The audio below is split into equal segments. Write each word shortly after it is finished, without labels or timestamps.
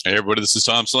Hey, everybody, this is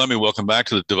Tom Salemi. Welcome back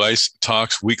to the Device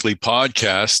Talks Weekly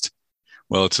Podcast.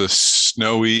 Well, it's a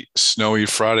snowy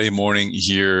Friday morning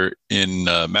here in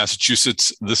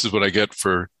Massachusetts. This is what I get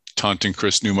for taunting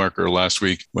Chris Newmarker last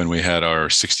week when we had our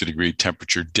 60-degree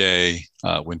temperature day.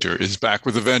 Winter is back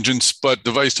with a vengeance, but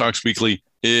Device Talks Weekly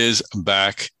is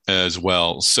back as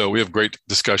well. So we have a great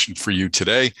discussion for you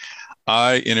today.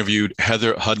 I interviewed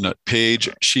Heather Hudnut-Page.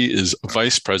 She is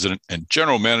Vice President and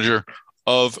General Manager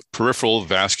of Peripheral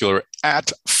Vascular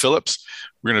at Philips.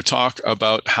 We're going to talk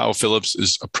about how Philips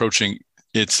is approaching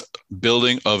its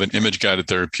building of an image-guided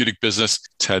therapeutic business.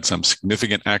 It's had some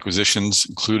significant acquisitions,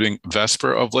 including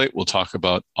Vesper of late. We'll talk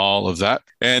about all of that.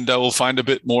 And we'll find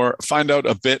out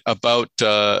a bit about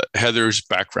Heather's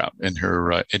background and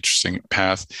her interesting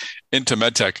path into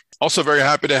MedTech. Also very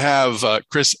happy to have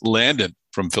Chris Landon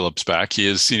from Philips back. He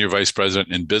is Senior Vice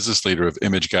President and Business Leader of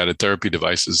Image-Guided Therapy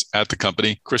Devices at the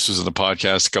company. Chris was on the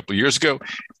podcast a couple of years ago,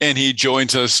 and he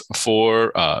joins us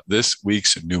for this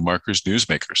week's Newmarker's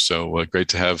Newsmakers. So great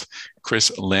to have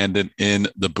Chris Landon in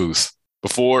the booth.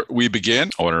 Before we begin,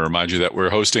 I want to remind you that we're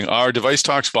hosting our Device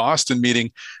Talks Boston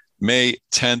meeting May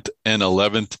 10th and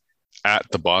 11th at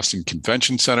the Boston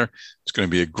Convention Center. It's going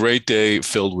to be a great day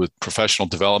filled with professional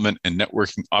development and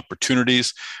networking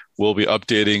opportunities. We'll be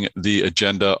updating the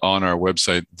agenda on our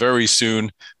website very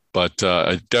soon, but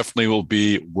it definitely will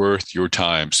be worth your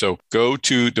time. So go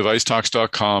to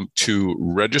devicetalks.com to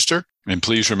register, and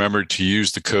please remember to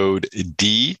use the code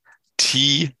DTW,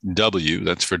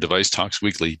 that's for Device Talks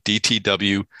Weekly,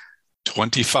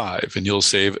 DTW25, and you'll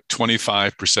save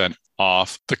 25%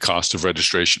 off the cost of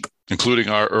registration, including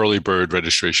our early bird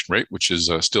registration rate, which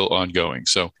is still ongoing.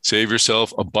 So save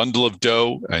yourself a bundle of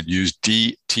dough and use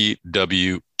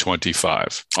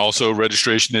DTW25. Also,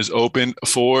 registration is open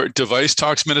for Device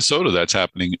Talks Minnesota. That's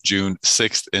happening June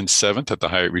 6th and 7th at the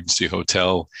Hyatt Regency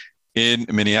Hotel in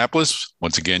Minneapolis.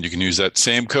 Once again, you can use that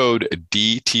same code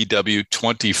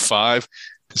DTW25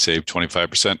 to save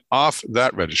 25% off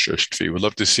that registration fee. We'd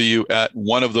love to see you at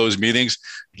one of those meetings.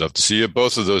 We'd love to see you at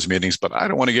both of those meetings, but I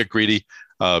don't want to get greedy.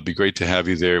 It'd be great to have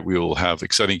you there. We will have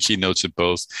exciting keynotes at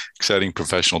both, exciting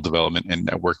professional development and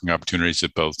networking opportunities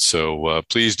at both. So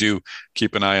please do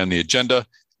keep an eye on the agenda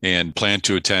and plan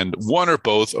to attend one or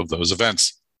both of those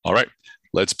events. All right,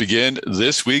 let's begin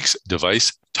this week's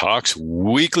Device Talks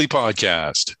Weekly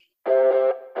Podcast.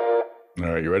 All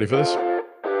right, you ready for this?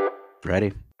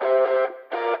 Ready.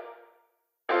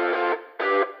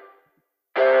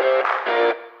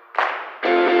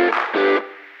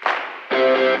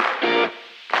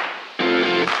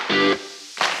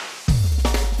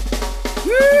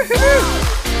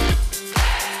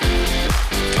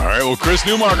 Well, Chris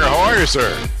Newmarker, how are you,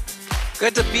 sir?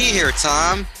 Good to be here,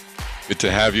 Tom. Good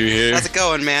to have you here. How's it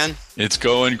going, man? It's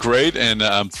going great, and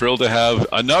I'm thrilled to have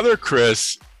another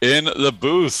Chris in the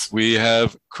booth. We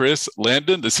have Chris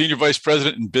Landon, the Senior Vice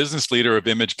President and Business Leader of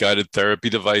Image-Guided Therapy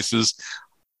Devices,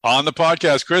 on the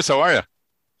podcast. Chris, how are you?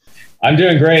 I'm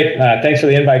doing great. Thanks for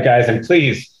the invite, guys. And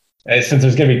please, since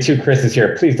there's going to be two Chris's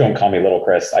here, please don't call me Little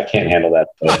Chris. I can't handle that.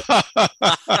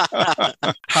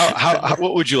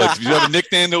 What would you like? Do you have a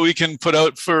nickname that we can put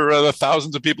out for the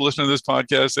thousands of people listening to this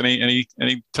podcast? Any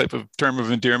type of term of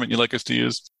endearment you'd like us to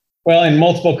use? Well, in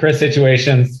multiple Chris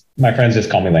situations, my friends just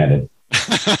call me Landon.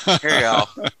 Here you go.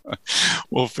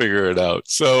 We'll figure it out.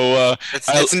 So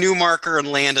it's Newmarker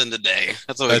and Landon today.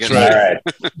 That's what that's we're right. All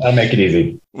right. I'll make it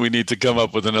easy. We need to come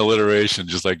up with an alliteration,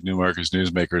 just like Newmarker's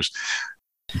Newsmakers.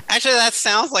 Actually, that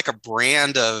sounds like a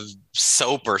brand of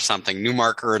soap or something.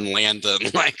 Newmarker and Landon,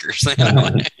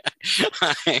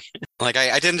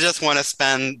 I didn't just want to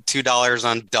spend $2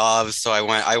 on Dove, so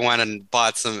I went and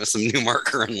bought some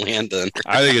Newmarker and Landon.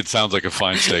 I think it sounds like a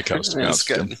fine steakhouse. That's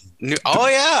good. Good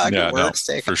word,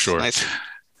 steakhouse. For sure. Nice.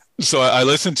 So I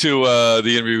listened to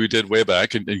the interview we did way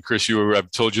back, and Chris,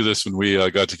 I've told you this when we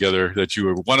got together, that you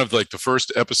were one of the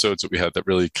first episodes that we had that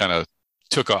really kind of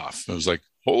took off. It was like,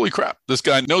 holy crap, this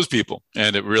guy knows people.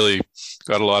 And it really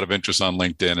got a lot of interest on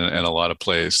LinkedIn and a lot of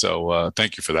plays. So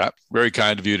thank you for that. Very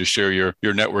kind of you to share your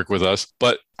network with us.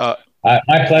 But my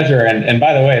pleasure. And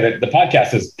by the way, the podcast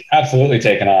has absolutely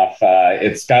taken off.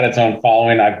 It's got its own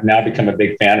following. I've now become a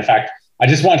big fan. In fact, I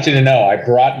just want you to know, I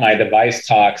brought my Device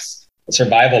Talks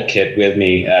survival kit with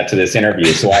me to this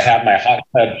interview. So I have my hot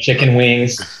tub chicken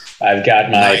wings. I've got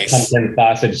my pumpkin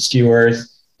sausage skewers.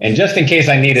 And just in case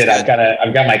I need it, I've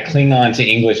got my Klingon to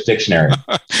English dictionary.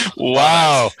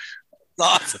 Wow.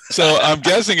 awesome. So I'm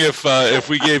guessing if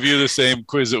we gave you the same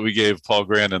quiz that we gave Paul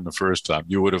Grandin the first time,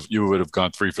 you would have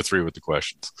gone 3 for 3 with the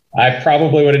questions. I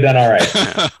probably would have done all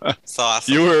right. It's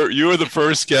awesome. You were the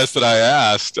first guest that I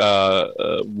asked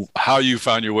how you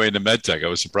found your way into medtech. I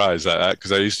was surprised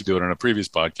because I used to do it on a previous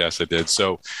podcast I did.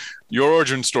 So your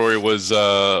origin story was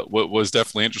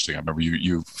definitely interesting. I remember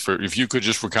if you could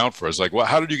just recount for us, like,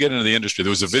 how did you get into the industry? There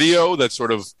was a video that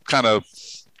sort of kind of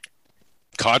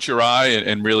caught your eye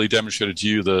and really demonstrated to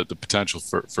you the potential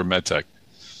for medtech.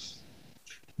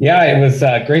 Yeah, it was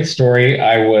a great story.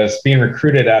 I was being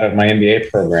recruited out of my MBA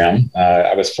program.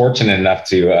 I was fortunate enough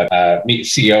to meet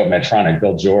CEO of Medtronic,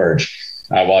 Bill George,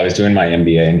 while I was doing my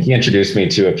MBA. And he introduced me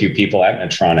to a few people at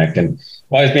Medtronic. And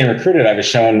while I was being recruited, I was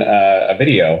shown a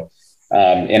video.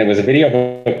 And it was a video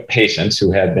of a patient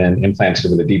who had been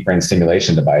implanted with a deep brain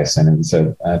stimulation device. And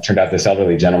it turned out this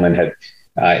elderly gentleman had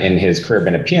in his career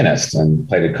been a pianist and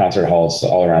played at concert halls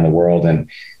all around the world. And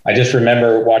I just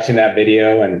remember watching that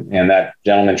video and that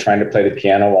gentleman trying to play the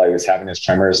piano while he was having his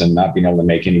tremors and not being able to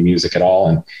make any music at all.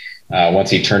 And once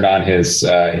he turned on his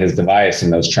device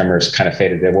and those tremors kind of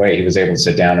faded away, he was able to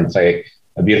sit down and play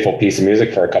a beautiful piece of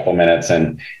music for a couple of minutes.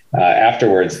 And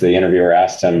afterwards, the interviewer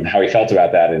asked him how he felt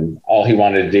about that. And all he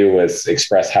wanted to do was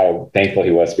express how thankful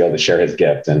he was to be able to share his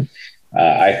gift. And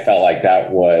I felt like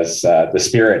that was the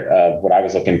spirit of what I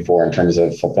was looking for in terms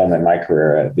of fulfillment in my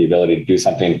career, the ability to do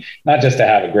something, not just to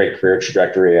have a great career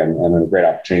trajectory and a great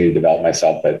opportunity to develop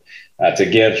myself, but to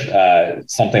give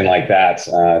something like that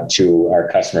to our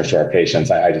customers, to our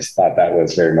patients. I just thought that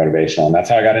was very motivational. And that's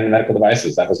how I got into medical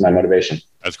devices. That was my motivation.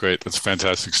 That's great. That's a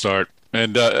fantastic start.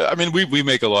 And I mean, we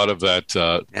make a lot of that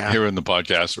here in the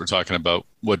podcast. We're talking about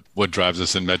what drives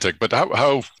us in medtech. But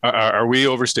how are we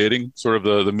overstating sort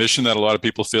of the mission that a lot of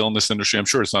people feel in this industry? I'm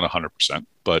sure it's not 100%,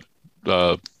 but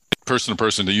person to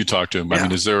person that you talk to, I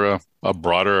mean, is there a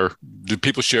broader? Do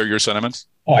people share your sentiments?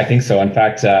 Oh, I think so. In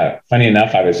fact, funny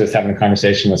enough, I was just having a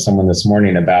conversation with someone this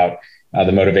morning about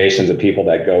the motivations of people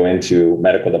that go into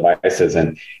medical devices.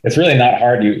 And it's really not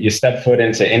hard. You step foot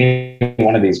into any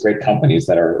one of these great companies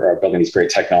that are building these great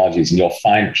technologies, and you'll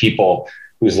find people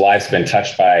whose lives have been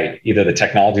touched by either the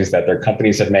technologies that their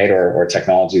companies have made or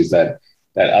technologies that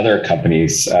other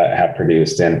companies have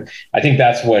produced. And I think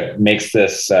that's what makes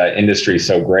this industry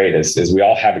so great is we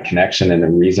all have a connection and a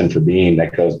reason for being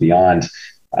that goes beyond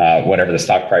whatever the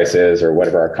stock price is or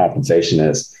whatever our compensation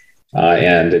is.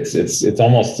 And it's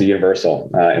almost universal.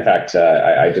 In fact,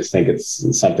 I just think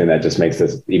it's something that just makes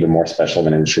this even more special of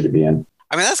an industry to be in.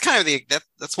 I mean, that's kind of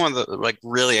that's one of the like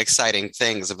really exciting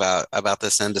things about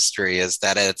this industry is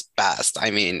that at its best.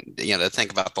 I mean, to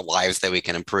think about the lives that we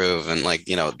can improve and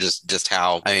just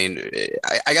how, I mean,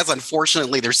 I guess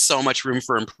unfortunately there's so much room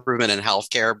for improvement in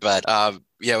healthcare, but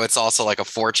it's also like a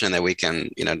fortune that we can,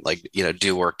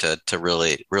 do work to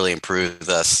really, really improve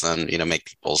this and, make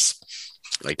people's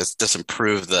just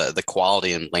improve the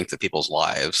quality and length of people's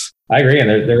lives. I agree. And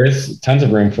there is tons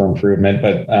of room for improvement,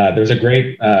 but there's a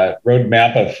great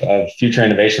roadmap of future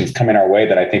innovations coming our way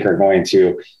that I think are going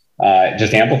to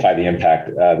just amplify the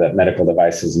impact that medical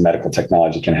devices and medical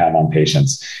technology can have on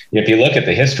patients. If you look at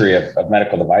the history of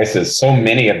medical devices, so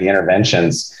many of the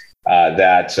interventions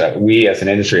that we as an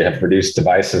industry have produced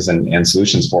devices and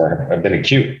solutions for have been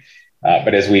acute.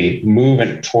 But as we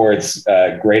move towards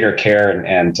greater care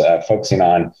and focusing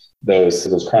on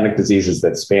those chronic diseases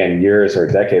that span years or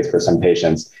decades for some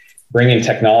patients, bringing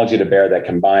technology to bear that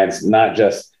combines not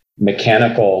just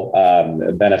mechanical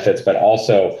benefits, but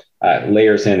also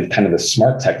layers in kind of the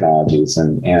smart technologies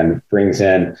and brings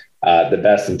in the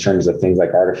best in terms of things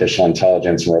like artificial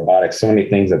intelligence and robotics, so many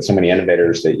things that so many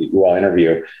innovators that you all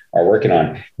interview are working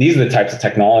on. These are the types of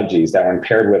technologies that, when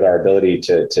paired with our ability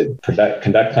to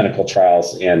conduct clinical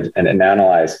trials and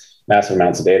analyze massive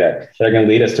amounts of data, they're going to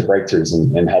lead us to breakthroughs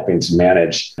in helping to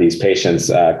manage these patients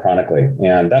chronically.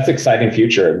 And that's an exciting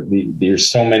future. There's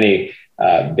so many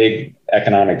big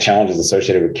economic challenges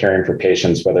associated with caring for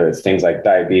patients, whether it's things like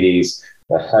diabetes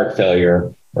or heart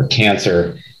failure or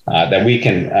cancer, that we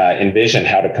can envision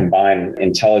how to combine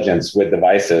intelligence with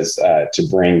devices to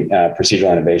bring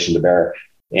procedural innovation to bear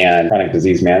and chronic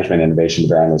disease management innovation to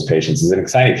bear on those patients. It's an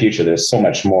exciting future. There's so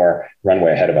much more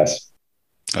runway ahead of us.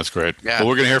 That's great. Yeah. Well,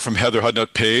 we're going to hear from Heather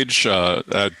Hudnut-Page.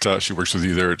 She works with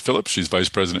you there at Philips. She's Vice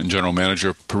President and General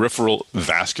Manager of Peripheral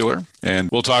Vascular. And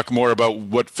we'll talk more about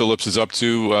what Philips is up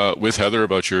to with Heather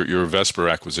about your Vesper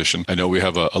acquisition. I know we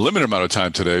have a limited amount of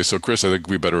time today. So, Chris, I think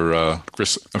we better,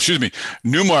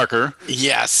 Newmarker.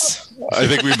 Yes. I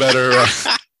think we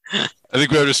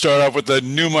better start off with the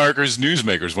Newmarker's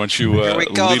Newsmakers. Once you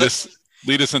lead us.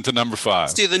 lead us into number 5.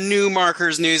 Let's do the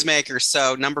Newmarkers Newsmakers.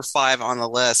 So number 5 on the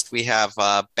list, we have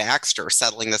Baxter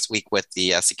settling this week with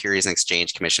the Securities and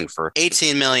Exchange Commission for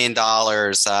 $18 million,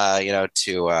 to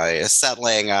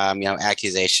settling,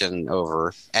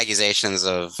 accusations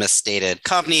of misstated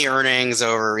company earnings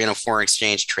over, foreign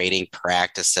exchange trading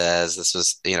practices. This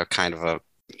was, kind of a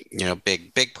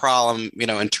big problem,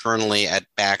 internally at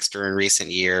Baxter in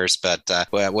recent years, but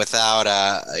without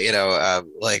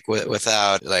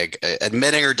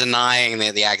admitting or denying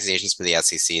the accusations for the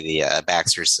SEC, the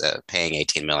Baxter's paying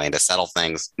 $18 million to settle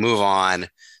things, move on.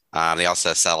 They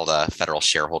also settled a federal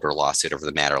shareholder lawsuit over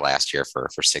the matter last year for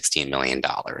 $16 million.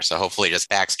 So hopefully just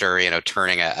Baxter,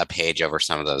 turning a page over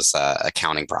some of those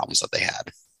accounting problems that they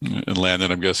had. And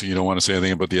Landon, I'm guessing you don't want to say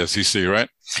anything about the SEC, right?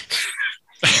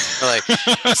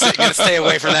 Gonna stay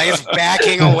away from that. He's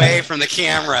backing away from the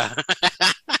camera.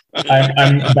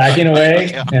 I'm backing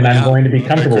away, and I'm going to be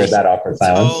comfortable with that awkward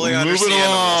silence. Totally moving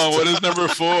along. What is number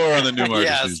 4 on the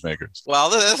Newmarkers Newsmakers? Well,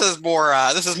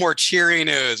 this is more cheery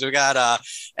news. We got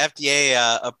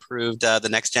FDA approved the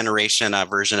next generation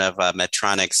version of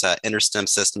Medtronic's InterStim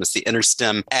system. It's the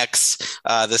InterStim X.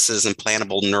 This is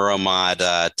implantable neuromod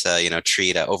to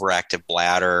treat overactive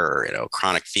bladder or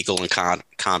chronic fecal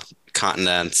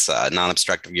incontinence,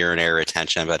 non-obstructive urinary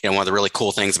retention. But one of the really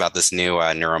cool things about this new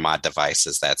neuromod device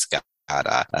is that's got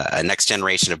a next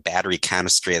generation of battery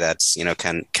chemistry that's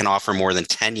can offer more than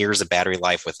 10 years of battery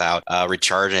life without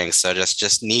recharging. So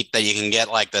just neat that you can get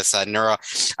like this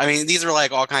these are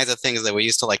like all kinds of things that we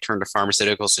used to turn to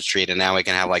pharmaceuticals to treat, and now we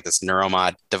can have like this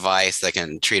neuromod device that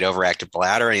can treat overactive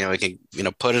bladder. We can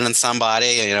put it in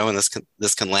somebody, and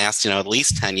this can last at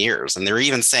least 10 years, and they're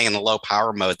even saying in the low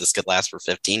power mode this could last for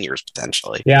 15 years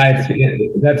potentially. Yeah,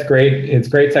 that's great. It's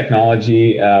great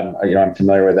technology. I'm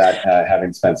familiar with that,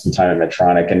 having spent some time at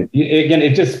Medtronic. And again,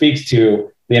 it just speaks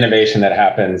to the innovation that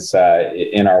happens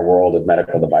in our world of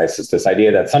medical devices. This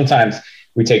idea that sometimes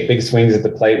we take big swings at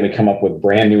the plate and we come up with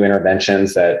brand new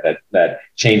interventions that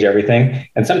change everything.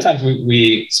 And sometimes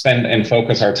we spend and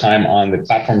focus our time on the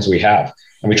platforms we have,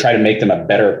 and we try to make them a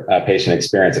better patient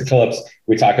experience. At Philips,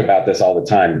 we talk about this all the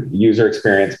time: user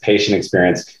experience, patient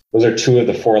experience. Those are 2 of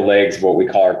the 4 legs of what we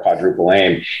call our quadruple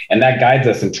aim. And that guides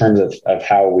us in terms of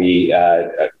how we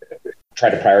try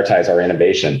to prioritize our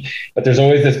innovation. But there's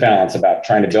always this balance about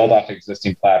trying to build off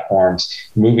existing platforms,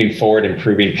 moving forward,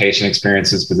 improving patient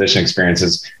experiences, physician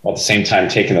experiences, while at the same time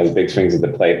taking those big swings at the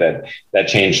plate that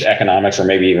change economics or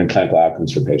maybe even clinical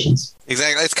outcomes for patients.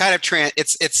 Exactly. It's kind of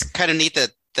it's kind of neat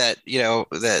that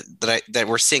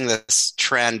we're seeing this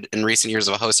trend in recent years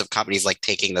of a host of companies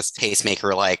taking this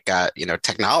pacemaker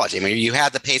technology. I mean, you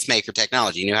had the pacemaker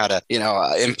technology, you knew how to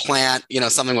implant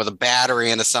something with a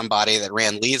battery into somebody that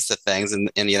ran leads to things, and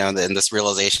this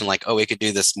realization we could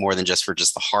do this more than just for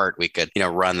the heart. We could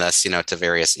run this to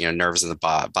various nerves in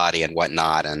the body and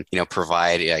whatnot, and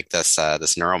provide this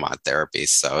neuromod therapy.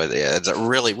 So it's a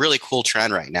really, really cool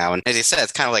trend right now. And as you said,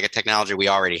 it's kind of like a technology we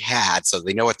already had, so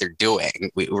they know what they're doing.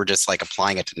 We're just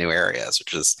applying it to new areas,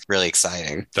 which is really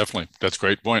exciting. Definitely. That's a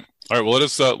great point. All right. Well,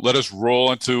 let us roll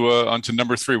onto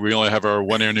number 3. We only have our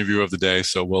one interview of the day,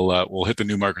 so we'll hit the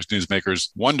Newmarkers Newsmakers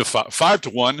 5 to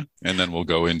 1, and then we'll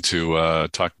go into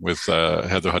talking with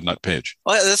Heather Hudnut Page.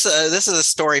 Well, this is a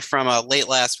story from late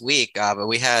last week, but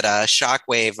we had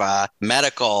Shockwave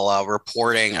Medical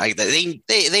reporting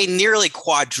they nearly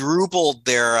quadrupled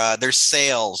their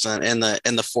sales in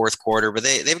the fourth quarter, but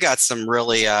they've got some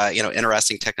really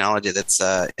interesting technology that's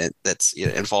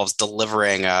involves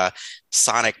delivering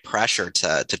sonic pressure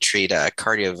to treat a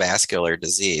cardiovascular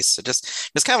disease. So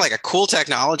just kind of like a cool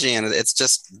technology, and it's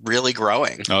just really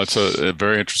growing. Oh, it's a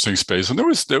very interesting space. And there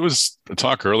was a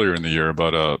talk earlier in the year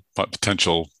about a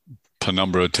potential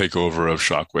Penumbra takeover of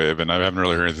Shockwave, and I haven't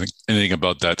really heard anything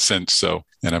about that since. So,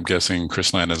 and I'm guessing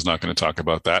Chris Landon is not going to talk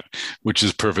about that, which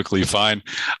is perfectly fine.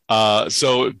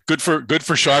 So good for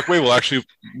Shockwave.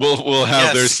 We'll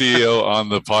have their CEO on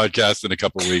the podcast in a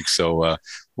couple of weeks. So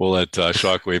we'll let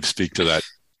Shockwave speak to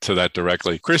that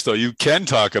directly. Chris, though, you can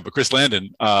talk about Chris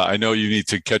Landon. I know you need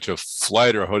to catch a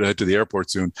flight or head to the airport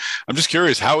soon. I'm just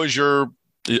curious, are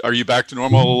you back to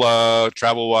normal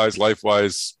travel-wise,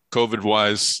 life-wise,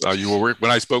 COVID-wise?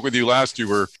 When I spoke with you last, you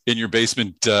were in your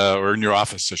basement or in your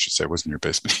office, I should say. It wasn't your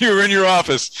basement. You were in your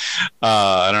office.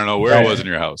 I don't know where it was in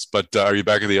your house, but are you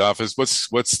back in the office?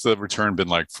 What's the return been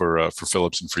like for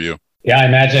Philips and for you? Yeah, I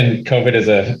imagine COVID is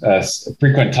a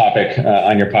frequent topic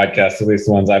on your podcast, at least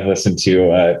the ones I've listened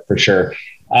to for sure.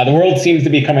 The world seems to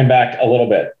be coming back a little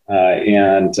bit.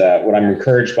 And what I'm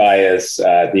encouraged by is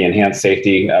the enhanced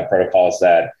safety protocols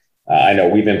that I know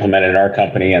we've implemented in our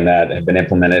company and that have been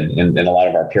implemented in a lot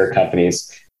of our peer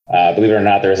companies. Believe it or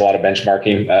not, there's a lot of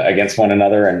benchmarking against one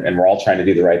another, and we're all trying to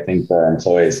do the right thing for our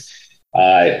employees.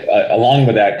 Along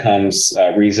with that comes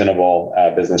reasonable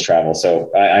business travel.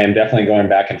 So I am definitely going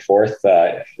back and forth.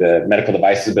 The medical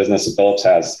devices business at Philips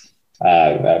has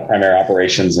primary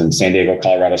operations in San Diego,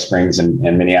 Colorado Springs, and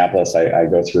Minneapolis. I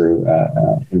go through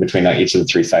in between each of the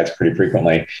three sites pretty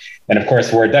frequently. And of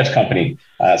course, we're a Dutch company,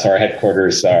 so our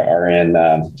headquarters are in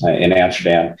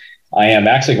Amsterdam. I am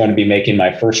actually going to be making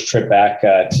my first trip back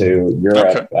to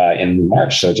Europe in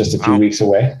March, so just a few weeks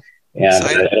away. And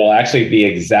it'll actually be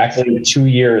exactly 2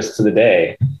 years to the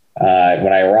day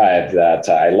when I arrived that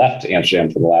I left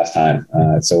Amsterdam for the last time.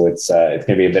 So it's going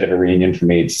to be a bit of a reunion for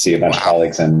me to see a bunch of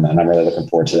colleagues, and I'm really looking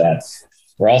forward to that.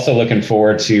 We're also looking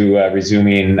forward to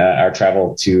resuming our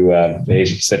travel to the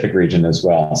Asia Pacific region as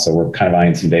well. So we're kind of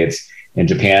eyeing some dates in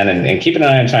Japan and keeping an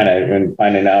eye on China and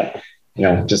finding out,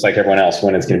 just like everyone else,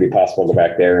 when it's going to be possible to go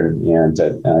back there and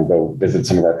go visit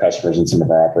some of our customers and some of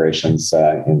our operations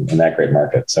in that great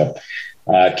market. So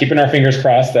keeping our fingers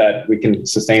crossed that we can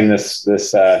sustain this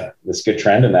good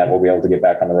trend and that we'll be able to get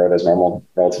back on the road as normal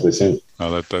relatively soon.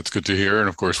 That's good to hear. And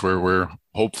of course, we're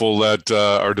hopeful that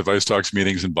our Device Talks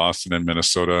meetings in Boston and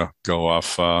Minnesota go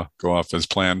off as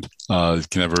planned. Can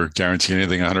never guarantee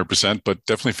anything 100%, but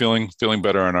definitely feeling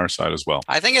better on our side as well.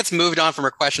 I think it's moved on from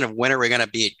a question of when are we going to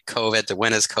beat COVID to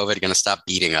when is COVID going to stop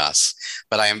beating us.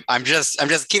 But I'm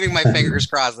just keeping my fingers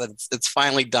crossed that it's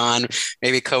finally done.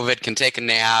 Maybe COVID can take a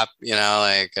nap,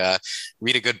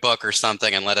 read a good book or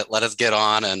something, and let us get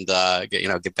on and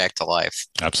get back to life.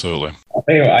 Absolutely. I'll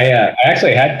tell you, I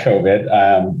actually had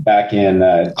COVID back in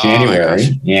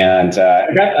January, and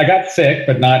I got sick,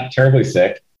 but not terribly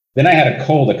sick. Then I had a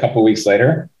cold a couple of weeks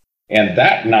later, and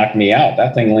that knocked me out.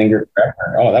 That thing lingered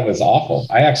forever. Oh, that was awful.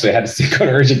 I actually had to go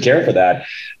to urgent care for that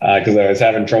because I was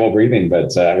having trouble breathing,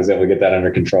 but I was able to get that under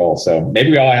control. So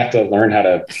maybe we all have to learn how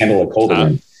to handle a cold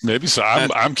again. Maybe so.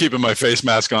 I'm keeping my face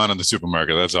mask on in the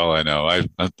supermarket. That's all I know. I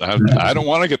don't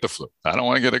want to get the flu. I don't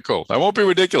want to get a cold. I won't be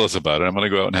ridiculous about it. I'm going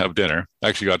to go out and have dinner. I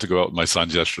actually got to go out with my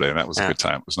sons yesterday, and that was a good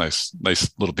time. It was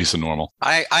nice little piece of normal.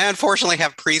 I unfortunately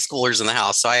have preschoolers in the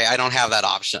house, so I don't have that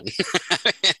option.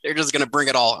 They're just going to bring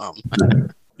it all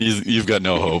home. You've got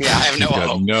no hope. Yeah, I have no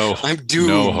hope. I'm doomed.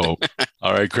 No hope.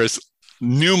 All right, Chris.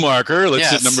 New marker.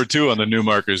 Let's hit number 2 on the new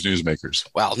markers newsmakers.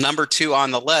 Well, number 2 on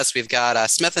the list, we've got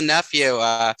Smith & Nephew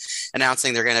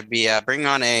announcing they're going to be bringing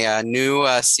on a new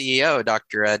CEO,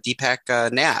 Dr.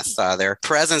 Deepak Nath. Their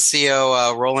present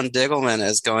CEO, Roland Diggelman,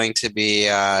 is going to be,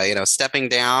 stepping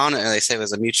down. They say it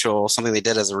was something they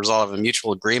did as a result of a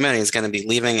mutual agreement. He's going to be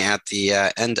leaving at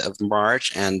the end of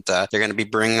March, and they're going to be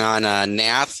bringing on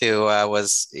Nath, who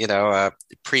was,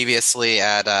 previously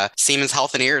at Siemens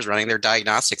Health and Ears, running their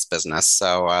diagnostics business.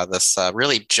 So this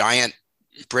really giant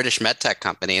British medtech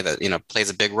company that plays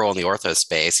a big role in the ortho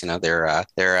space.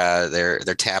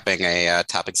 They're tapping a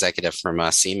top executive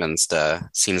from Siemens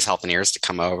Health and Ears to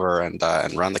come over and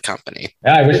run the company.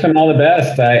 Yeah, I wish them all the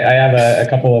best. I have a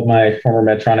couple of my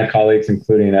former Medtronic colleagues,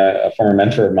 including a former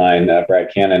mentor of mine,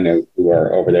 Brad Cannon, who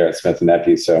are over there at Smith &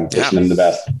 Nephew. So wishing them the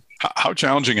best. How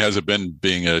challenging has it been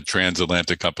being a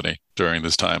transatlantic company during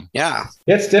this time? Yeah,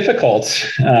 it's difficult,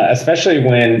 especially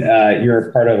when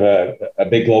you're part of a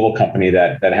big global company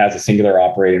that has a singular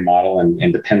operating model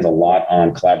and depends a lot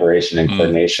on collaboration and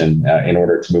coordination in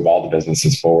order to move all the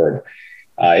businesses forward.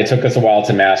 It took us a while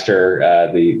to master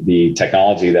the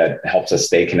technology that helps us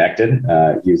stay connected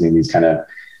using these kind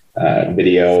of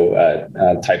video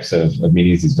types of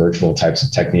meetings, these virtual types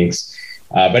of techniques.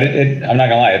 But I'm not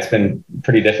gonna lie, it's been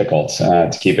pretty difficult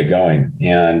to keep it going.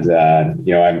 And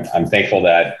I'm thankful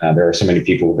that there are so many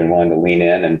people who've been willing to lean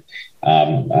in and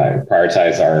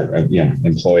prioritize our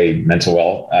employee mental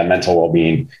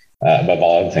well-being above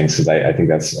all other things, because I think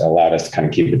that's allowed us to kind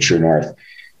of keep it true north.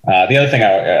 The other thing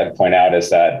I'd point out is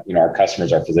that our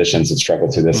customers, our physicians, have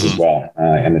struggled through this as well,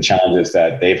 and the challenges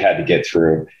that they've had to get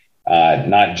through.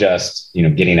 Not just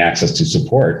getting access to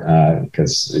support,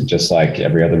 because just like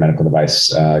every other medical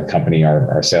device company,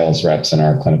 our sales reps and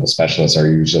our clinical specialists are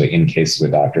usually in cases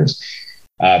with doctors,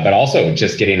 but also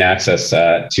just getting access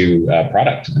to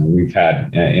product. We've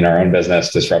had in our own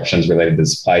business disruptions related to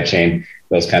supply chain,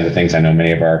 those kinds of things. I know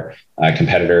many of our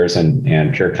competitors and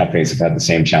peer companies have had the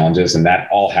same challenges, and that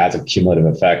all has a cumulative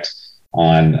effect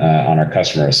on our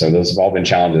customers. So those have all been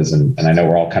challenges, and I know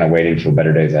we're all kind of waiting for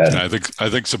better days ahead. I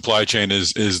think supply chain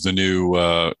is the new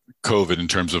COVID in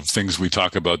terms of things we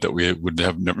talk about that we would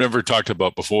have never talked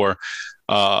about before.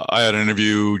 I had an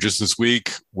interview just this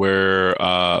week where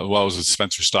I was with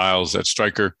Spencer Stiles at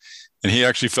Stryker, And he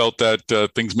actually felt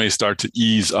that things may start to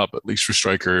ease up, at least for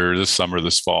Stryker this summer,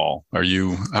 this fall. How are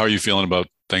you feeling about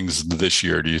things this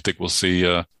year? Do you think we'll see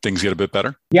things get a bit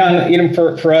better? Yeah,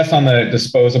 for us on the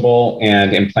disposable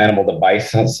and implantable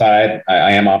device side,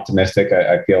 I am optimistic.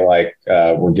 I feel like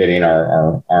we're getting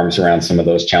our arms around some of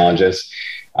those challenges.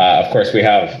 Of course, we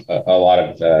have a lot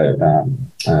of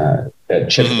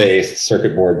chip-based,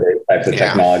 circuit board-based types of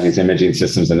technologies, imaging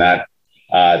systems, and that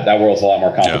world's a lot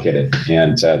more complicated,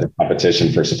 and the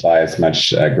competition for supply is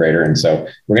much greater. And so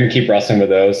we're going to keep wrestling with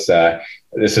those.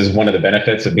 This is one of the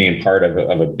benefits of being part of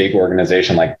a big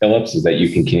organization like Philips, is that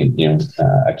you can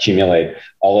accumulate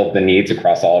all of the needs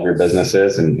across all of your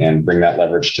businesses and bring that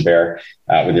leverage to bear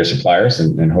with your suppliers,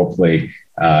 and hopefully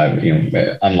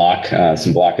unlock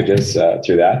some blockages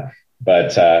through that.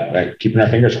 But keeping our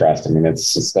fingers crossed. I mean, it's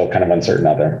still kind of uncertain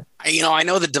out there. I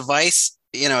know the device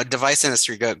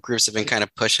industry groups have been kind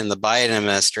of pushing the Biden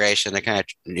administration to kind of,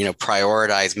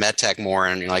 prioritize medtech more,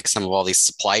 and like some of all these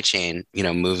supply chain,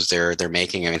 moves they're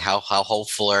making. I mean, how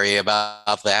hopeful are you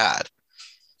about that?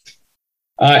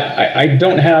 I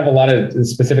don't have a lot of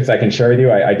specifics I can share with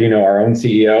you. I do know our own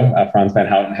CEO, Frans van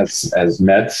Houten, has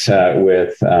met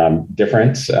with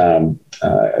different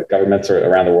governments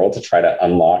around the world to try to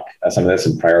unlock some of this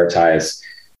and prioritize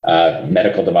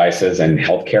medical devices and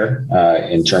healthcare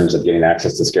in terms of getting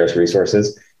access to scarce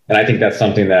resources. And I think that's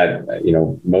something that,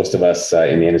 most of us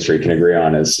in the industry can agree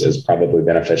on is probably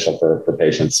beneficial for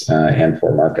patients and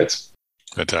for markets.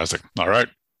 Fantastic. All right.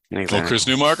 Well, Chris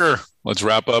Newmarker, let's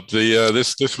wrap up the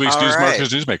this week's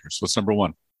Newsmakers. What's number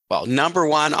one? Well, number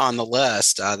one on the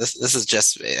list, this is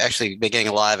just actually been getting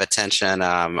a lot of attention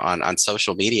on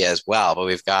social media as well. But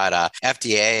we've got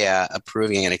FDA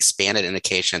approving an expanded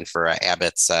indication for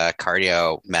Abbott's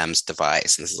CardioMEMS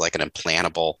device. And this is like an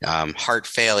implantable heart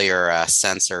failure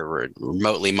sensor,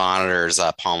 remotely monitors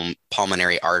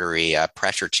pulmonary artery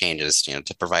pressure changes,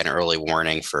 to provide an early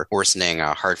warning for worsening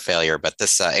heart failure. But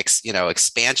this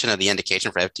expansion of the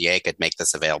indication for FDA could make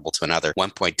this available to another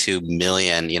 1.2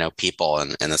 million people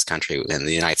in this country, in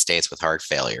the United States, with heart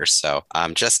failure. So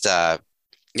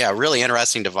really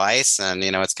interesting device, and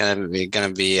it's going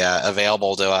to be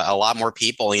available to a lot more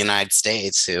people in the United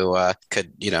States who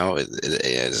could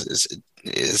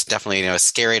is definitely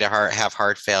scary to have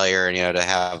heart failure, and to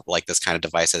have like this kind of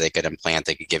device that they could implant,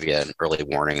 they could give you an early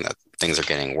warning that things are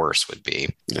getting worse.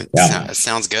 It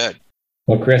sounds good.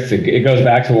 Well, Chris, it goes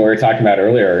back to what we were talking about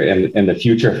earlier in the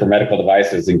future for medical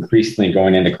devices, increasingly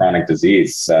going into chronic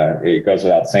disease. It goes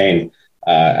without saying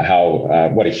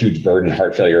what a huge burden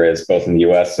heart failure is, both in the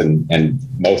U.S. and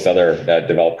most other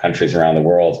developed countries around the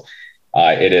world.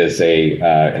 It is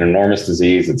an enormous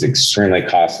disease. It's extremely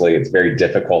costly. It's very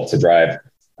difficult to drive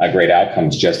great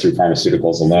outcomes just through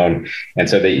pharmaceuticals alone. And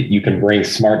so that you can bring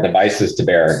smart devices to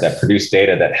bear that produce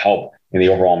data that help in the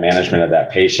overall management of that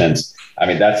patient. I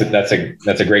mean, that's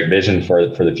a great vision for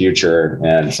the future.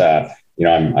 And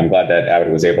I'm glad that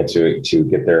Abbott was able to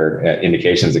get their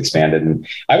indications expanded. And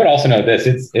I would also note this: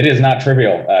 it is not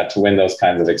trivial to win those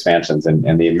kinds of expansions,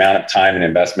 and the amount of time and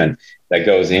investment that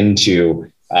goes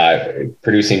into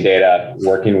producing data,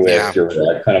 working with your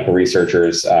clinical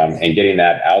researchers, and getting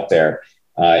that out there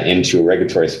into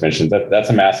regulatory submissions. That's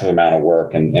a massive amount of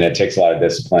work, and it takes a lot of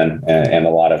discipline and a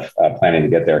lot of planning to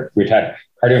get there. We've had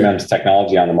CardioMEMS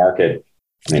technology on the market.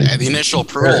 The initial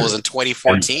approval was in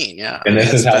 2014. And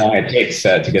this is how long it takes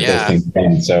to get those things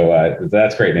done. So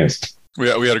that's great news. We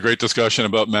had a great discussion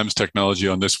about MEMS technology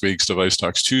on this week's Device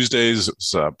Talks Tuesdays. It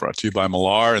was brought to you by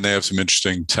Millar, and they have some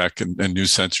interesting tech and new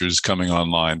sensors coming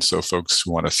online. So folks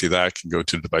who want to see that can go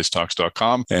to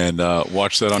devicetalks.com and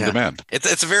watch that on demand.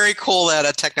 It's very cool that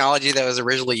a technology that was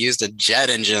originally used in jet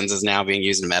engines is now being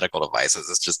used in medical devices.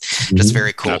 It's just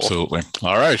very cool. Absolutely.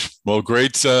 All right. Well,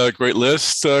 great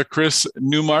list, Chris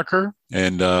Newmarker.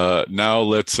 And now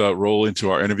let's roll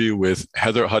into our interview with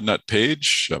Heather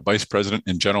Hudnut-Page, Vice President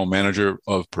and General Manager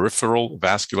of Peripheral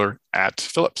Vascular at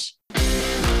Philips.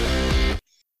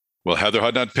 Well, Heather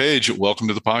Hudnut-Page, welcome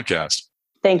to the podcast.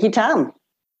 Thank you, Tom.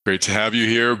 Great to have you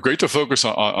here. Great to focus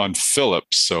on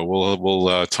Philips. So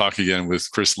we'll talk again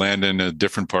with Chris Landon, a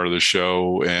different part of the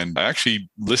show. And I actually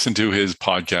listened to his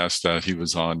podcast he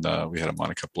was on. We had him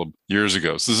on a couple of years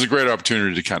ago. So this is a great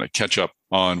opportunity to kind of catch up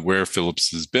on where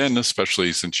Philips has been,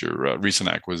 especially since your recent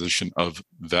acquisition of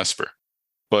Vesper.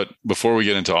 But before we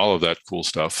get into all of that cool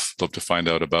stuff, I'd love to find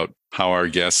out about how our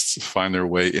guests find their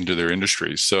way into their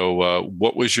industry. So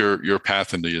what was your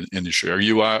path in the industry?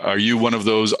 Are you one of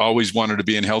those always wanted to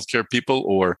be in healthcare people,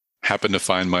 or happened to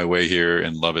find my way here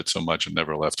and love it so much and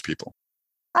never left people?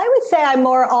 I would say I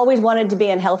more always wanted to be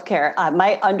in healthcare.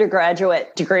 My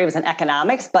undergraduate degree was in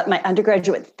economics, but my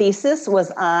undergraduate thesis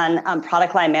was on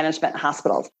product line management in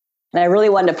hospitals. And I really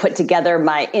wanted to put together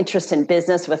my interest in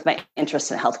business with my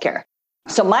interest in healthcare.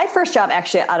 So my first job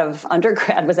actually out of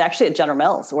undergrad was actually at General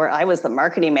Mills, where I was the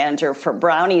marketing manager for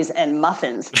brownies and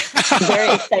muffins.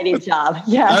 Very exciting job.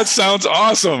 Yeah. That sounds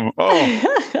awesome. Oh,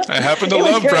 I happen to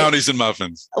love brownies and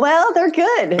muffins. Well, they're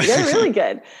good. They're really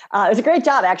good. It was a great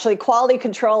job. Actually, quality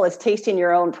control is tasting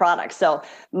your own product. So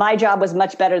my job was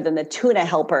much better than the tuna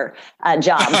helper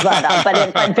job,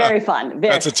 but very fun.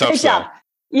 That's a tough job.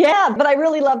 Yeah, but I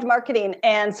really loved marketing.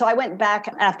 And so I went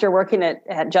back after working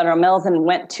at General Mills and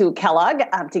went to Kellogg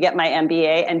to get my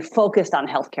MBA and focused on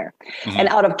healthcare. Mm-hmm. And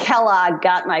out of Kellogg,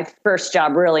 got my first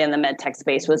job really in the medtech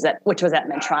space, which was at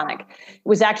Medtronic. It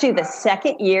was actually the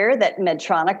second year that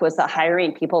Medtronic was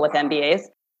hiring people with MBAs,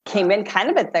 came in kind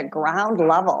of at the ground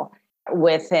level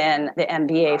within the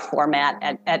MBA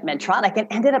format at Medtronic and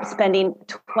ended up spending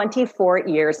 24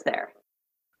 years there.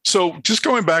 So just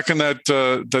going back on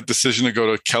that decision to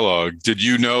go to Kellogg, did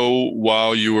you know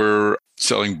while you were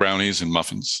selling brownies and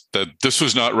muffins that this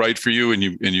was not right for you and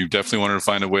you definitely wanted to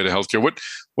find a way to healthcare?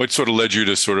 What sort of led you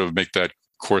to sort of make that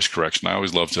course correction? I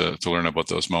always love to learn about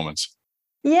those moments.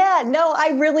 Yeah, no,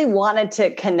 I really wanted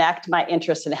to connect my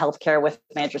interest in healthcare with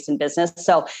my interest in business.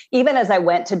 So even as I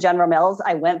went to General Mills,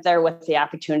 I went there with the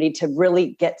opportunity to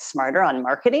really get smarter on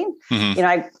marketing. Mm-hmm. You know,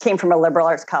 I came from a liberal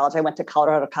arts college. I went to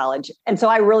Colorado College. And so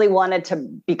I really wanted to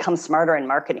become smarter in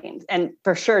marketing. And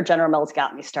for sure, General Mills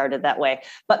got me started that way.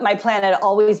 But my plan had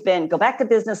always been go back to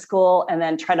business school and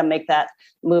then try to make that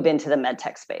move into the med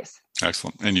tech space.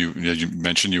 Excellent. And you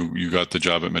mentioned you got the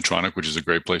job at Medtronic, which is a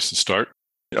great place to start.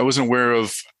 I wasn't aware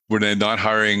of, were they not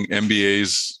hiring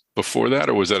MBAs before that,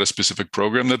 or was that a specific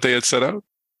program that they had set out?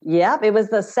 Yeah, it was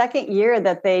the second year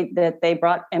that they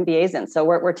brought MBAs in. So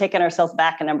we're taking ourselves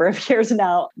back a number of years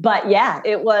now. But yeah,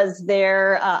 it was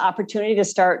their opportunity to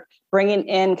start bringing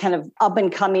in kind of up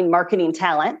and coming marketing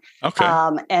talent. Okay.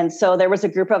 And so there was a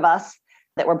group of us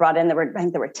that were brought in. I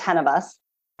think there were 10 of us.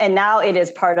 And now it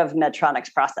is part of Medtronic's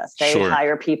process. They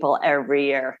hire people every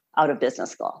year out of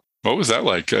business school. What was that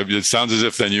like? It sounds as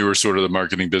if then you were sort of the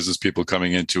marketing business people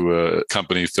coming into a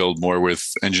company filled more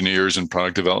with engineers and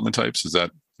product development types.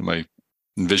 Am I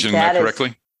envisioning that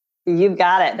correctly? You've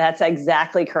got it. That's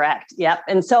exactly correct. Yep.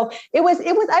 And so it was,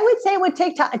 I would say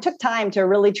it took time to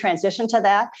really transition to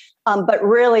that, but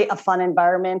really a fun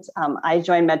environment. I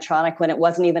joined Medtronic when it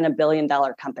wasn't even $1 billion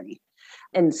company.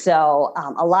 And so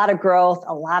a lot of growth,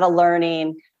 a lot of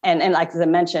learning. And like as I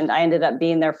mentioned, I ended up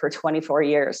being there for 24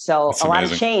 years. So that's amazing.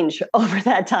 Lot of change over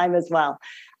that time as well,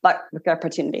 but with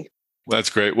opportunity. That's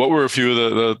great. What were a few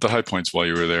of the high points while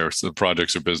you were there? So the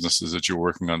projects or businesses that you're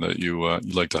working on that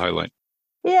you'd like to highlight?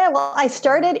 Yeah, well, I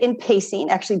started in pacing,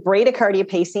 actually bradycardia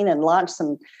pacing, and launched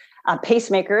some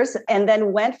pacemakers, and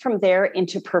then went from there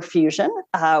into perfusion,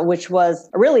 which was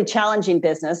a really challenging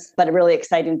business, but a really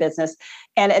exciting business.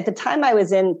 And at the time I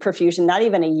was in perfusion, not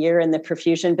even a year in the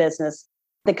perfusion business,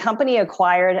 the company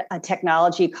acquired a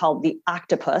technology called the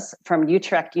Octopus from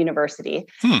Utrecht University.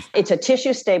 It's a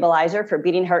tissue stabilizer for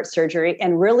beating heart surgery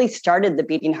and really started the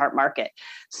beating heart market.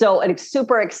 So a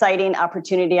super exciting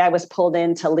opportunity. I was pulled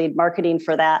in to lead marketing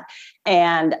for that.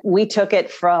 And we took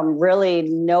it from really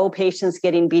no patients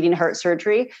getting beating heart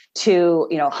surgery to,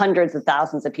 hundreds of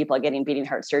thousands of people getting beating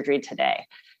heart surgery today.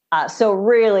 So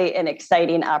really an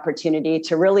exciting opportunity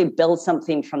to really build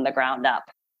something from the ground up.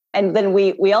 And then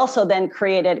we also then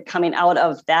created, coming out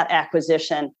of that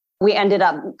acquisition, we ended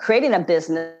up creating a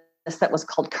business that was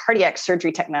called Cardiac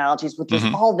Surgery Technologies, which was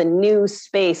all the new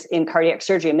space in cardiac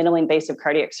surgery, minimally invasive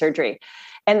cardiac surgery.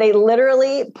 And they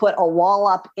literally put a wall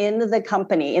up in the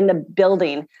company, in the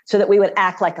building, so that we would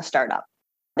act like a startup.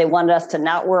 They wanted us to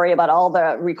not worry about all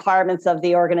the requirements of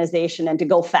the organization and to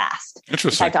go fast.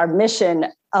 Interesting. In fact, our mission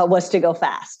was to go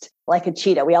fast. Like a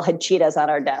cheetah. We all had cheetahs on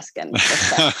our desk and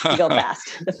go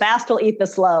fast. The fast will eat the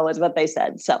slow is what they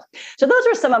said. So those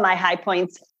are some of my high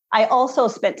points. I also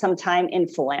spent some time in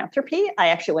philanthropy. I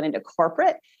actually went into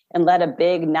corporate and led a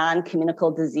big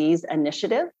non-communicable disease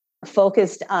initiative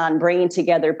focused on bringing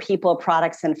together people,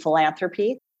 products, and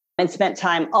philanthropy, and spent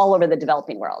time all over the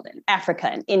developing world in Africa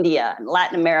and India and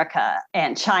Latin America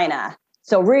and China.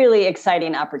 So really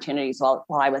exciting opportunities while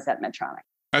I was at Medtronic.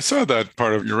 I saw that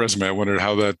part of your resume. I wondered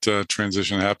how that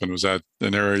transition happened. Was that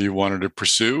an area you wanted to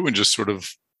pursue and just sort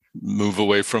of move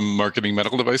away from marketing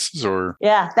medical devices, or?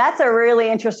 Yeah, that's a really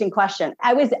interesting question.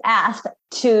 I was asked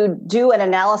to do an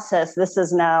analysis. This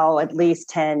is now at least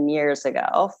 10 years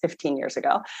ago, 15 years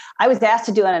ago. I was asked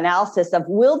to do an analysis of,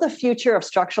 will the future of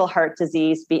structural heart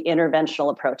disease be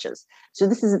interventional approaches? So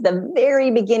this is at the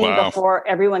very beginning, before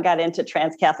everyone got into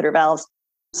transcatheter valves.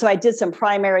 So I did some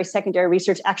primary, secondary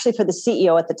research, actually for the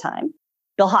CEO at the time,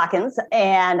 Bill Hawkins.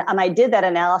 And I did that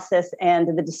analysis,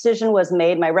 and the decision was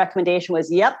made. My recommendation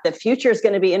was, yep, the future is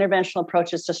going to be interventional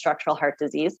approaches to structural heart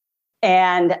disease.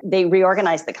 And they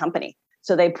reorganized the company.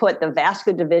 So they put the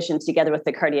vascular division together with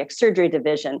the cardiac surgery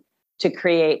division to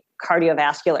create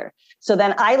cardiovascular. So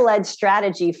then I led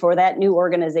strategy for that new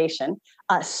organization.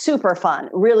 Super fun,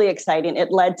 really exciting.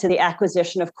 It led to the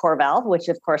acquisition of CoreValve, which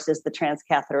of course is the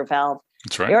transcatheter valve,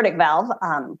 that's right, aortic valve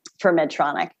for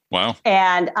Medtronic. Wow.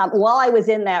 And while I was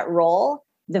in that role,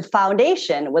 the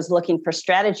foundation was looking for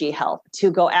strategy help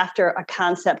to go after a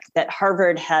concept that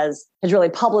Harvard has really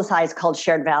publicized called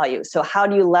shared value. So how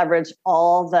do you leverage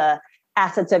all the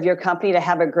assets of your company to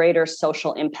have a greater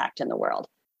social impact in the world?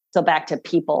 So back to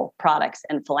people, products,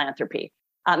 and philanthropy.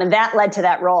 And that led to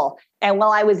that role. And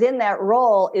while I was in that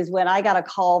role is when I got a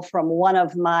call from one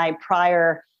of my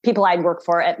prior people I'd worked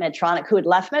for at Medtronic, who had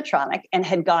left Medtronic and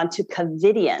had gone to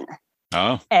Covidien.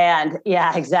 Oh. And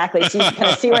yeah, exactly. So you can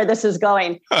kind of see where this is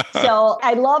going. So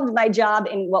I loved my job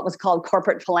in what was called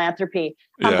corporate philanthropy,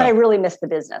 but I really missed the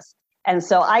business. And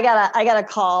so I got a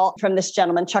call from this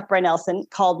gentleman, Chuck Brynelson,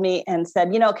 called me and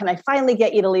said, can I finally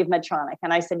get you to leave Medtronic?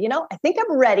 And I said, I think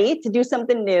I'm ready to do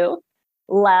something new.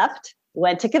 Left,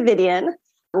 went to Covidien,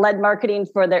 led marketing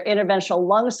for their interventional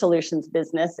lung solutions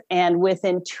business. And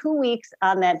within 2 weeks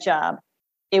on that job,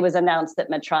 it was announced that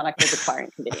Medtronic was acquiring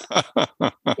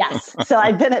Covidien. Yes. So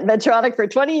I've been at Medtronic for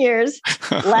 20 years,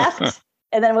 left,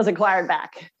 and then was acquired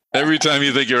back. Every time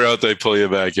you think you're out, they pull you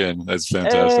back in. That's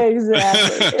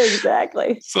fantastic.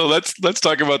 Exactly. So let's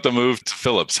talk about the move to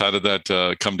Philips. How did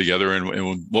that come together,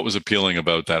 and what was appealing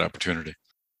about that opportunity?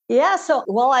 Yeah. So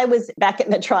while I was back at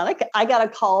Medtronic, I got a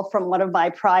call from one of my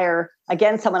prior,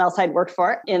 again, someone else I'd worked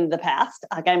for in the past,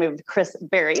 a guy named Chris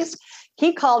Berries.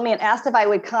 He called me and asked if I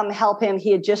would come help him.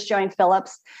 He had just joined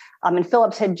Philips, and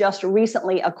Philips had just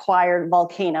recently acquired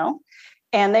Volcano.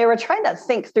 And they were trying to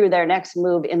think through their next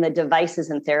move in the devices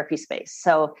and therapy space.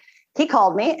 So he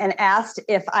called me and asked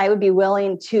if I would be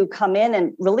willing to come in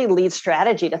and really lead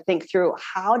strategy to think through,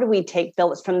 how do we take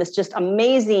Philips from this just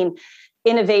amazing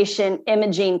innovation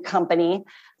imaging company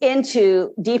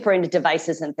deeper into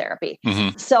devices and therapy.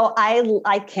 Mm-hmm. So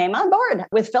I came on board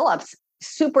with Philips.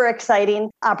 Super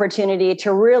exciting opportunity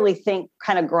to really think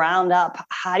kind of ground up.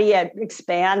 How do you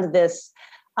expand this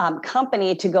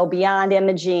company to go beyond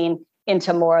imaging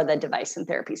into more of the device and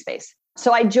therapy space?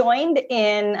 So I joined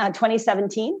in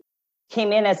 2017,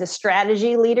 came in as a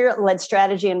strategy leader, led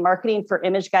strategy and marketing for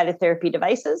image-guided therapy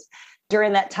devices.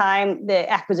 During that time, the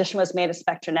acquisition was made of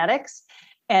Spectranetics.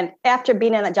 And after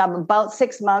being in that job about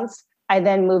 6 months, I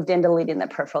then moved into leading the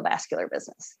peripheral vascular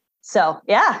business. So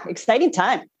yeah, exciting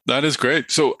time. That is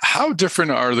great. So how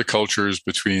different are the cultures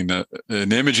between an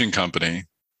imaging company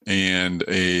and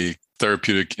a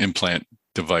therapeutic implant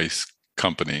device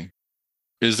company?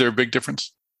 Is there a big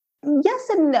difference? Yes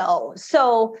and no.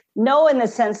 So no, in the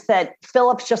sense that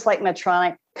Philips, just like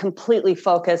Medtronic, completely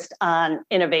focused on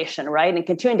innovation, right? And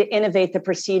continuing to innovate the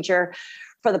procedure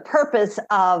for the purpose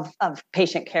of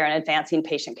patient care and advancing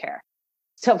patient care.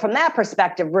 So from that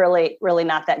perspective, really, really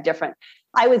not that different.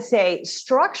 I would say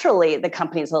structurally, the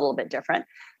company is a little bit different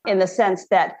in the sense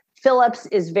that Philips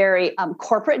is very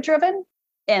corporate driven.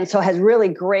 And so has really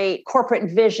great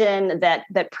corporate vision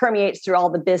that permeates through all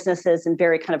the businesses and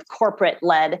very kind of corporate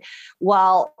led,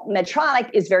 while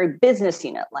Medtronic is very business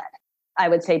unit led. I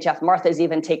would say Jeff Martha has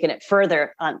even taken it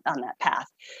further on that path.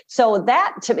 So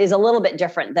that is a little bit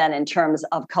different than in terms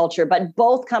of culture, but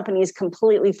both companies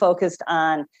completely focused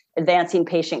on advancing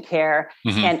patient care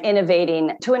and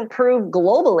innovating to improve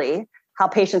globally how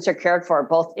patients are cared for,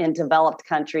 both in developed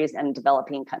countries and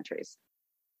developing countries.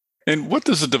 And what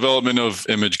does the development of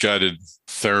image-guided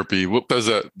therapy, what does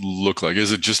that look like?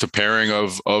 Is it just a pairing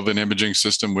of an imaging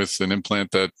system with an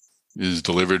implant that is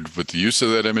delivered with the use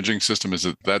of that imaging system? Is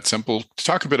it that simple?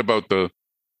 Talk a bit about the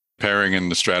pairing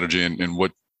and the strategy and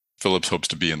what Philips hopes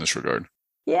to be in this regard.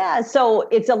 Yeah, so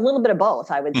it's a little bit of both,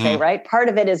 I would say, right? Part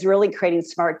of it is really creating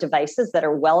smart devices that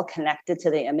are well connected to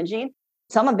the imaging.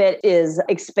 Some of it is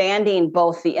expanding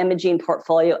both the imaging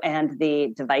portfolio and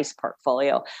the device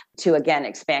portfolio to, again,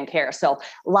 expand care. So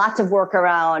lots of work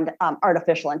around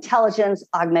artificial intelligence,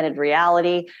 augmented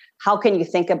reality. How can you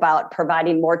think about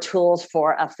providing more tools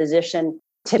for a physician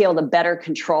to be able to better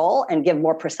control and give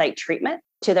more precise treatment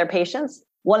to their patients?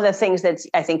 One of the things that's,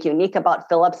 I think, unique about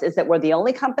Philips is that we're the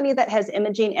only company that has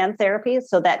imaging and therapy.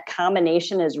 So that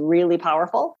combination is really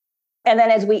powerful. And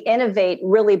then as we innovate,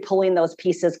 really pulling those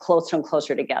pieces closer and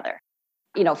closer together.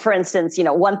 For instance,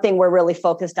 one thing we're really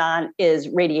focused on is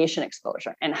radiation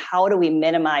exposure and how do we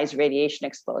minimize radiation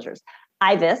exposures.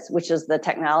 IVUS, which is the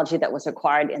technology that was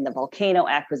acquired in the Volcano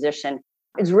acquisition,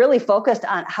 is really focused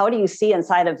on how do you see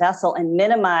inside a vessel and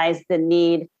minimize the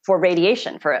need for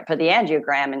radiation for the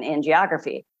angiogram and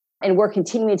angiography. And we're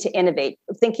continuing to innovate,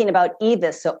 thinking about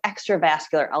EVIS, so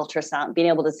extravascular ultrasound, being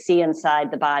able to see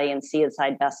inside the body and see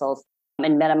inside vessels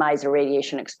and minimize the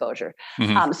radiation exposure.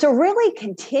 Mm-hmm. So really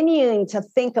continuing to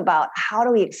think about how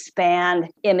do we expand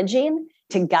imaging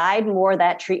to guide more of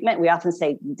that treatment. We often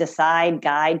say decide,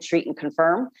 guide, treat, and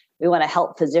confirm. We want to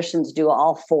help physicians do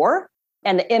all four.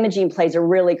 And the imaging plays a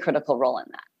really critical role in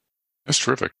that. That's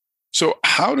terrific. So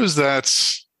how does that,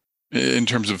 in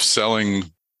terms of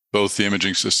selling both the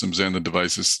imaging systems and the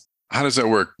devices, how does that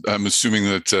work? I'm assuming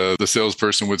that the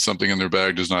salesperson with something in their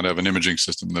bag does not have an imaging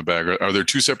system in their bag. Are there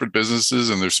two separate businesses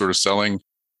and they're sort of selling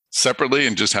separately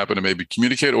and just happen to maybe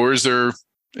communicate? Or is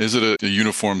it a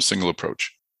uniform single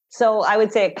approach? So I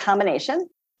would say a combination.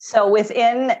 So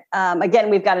within, again,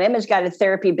 we've got an image-guided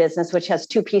therapy business, which has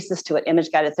two pieces to it,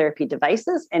 image-guided therapy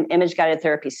devices and image-guided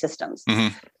therapy systems.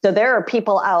 Mm-hmm. So there are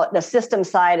people out, the system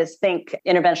side is think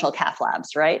interventional cath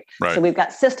labs, right? So we've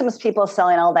got systems people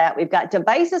selling all that. We've got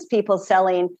devices people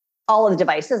selling all of the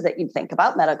devices that you'd think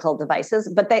about, medical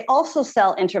devices, but they also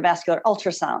sell intravascular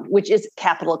ultrasound, which is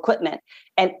capital equipment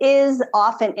and is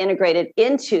often integrated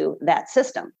into that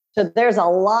system. So there's a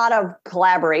lot of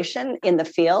collaboration in the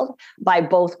field by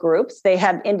both groups. They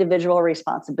have individual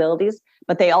responsibilities,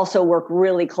 but they also work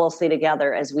really closely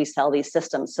together as we sell these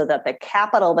systems so that the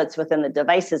capital that's within the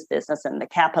devices business, and the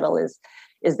capital is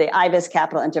the IVUS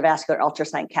capital, intravascular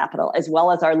ultrasound capital, as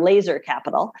well as our laser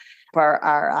capital for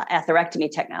our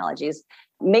atherectomy technologies,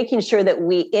 making sure that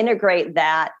we integrate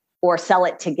that or sell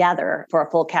it together for a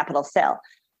full capital sale.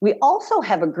 We also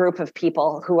have a group of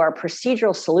people who are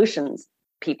procedural solutions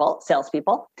people,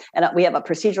 salespeople, and we have a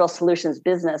procedural solutions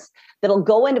business that'll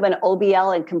go into an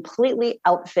OBL and completely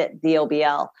outfit the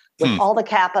OBL with all the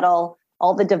capital,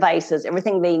 all the devices,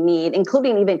 everything they need,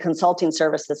 including even consulting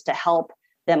services to help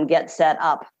them get set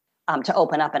up to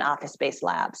open up an office-based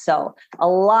lab. So a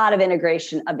lot of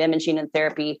integration of imaging and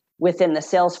therapy within the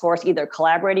sales force, either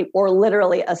collaborating or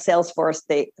literally a sales force,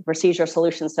 the procedural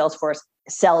solutions sales force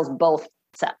sells both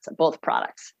sets, both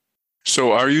products.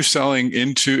 So are you selling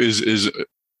into, is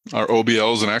our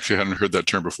OBLs, and actually I hadn't heard that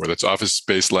term before, that's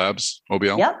office-based labs,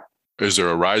 OBL? Yep. Is there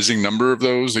a rising number of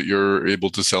those that you're able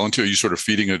to sell into? Are you sort of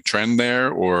feeding a trend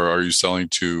there, or are you selling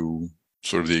to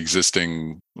sort of the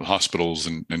existing hospitals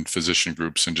and physician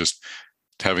groups and just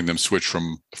having them switch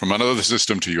from another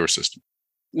system to your system?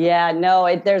 Yeah,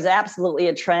 no, there's absolutely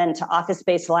a trend to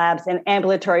office-based labs and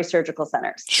ambulatory surgical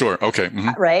centers. Sure. Okay.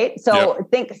 Mm-hmm. Right. So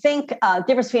think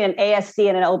difference between an ASC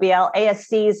and an OBL.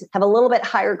 ASCs have a little bit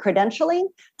higher credentialing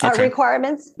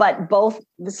requirements, but both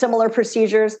similar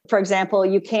procedures. For example,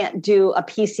 you can't do a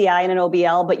PCI in an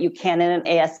OBL, but you can in an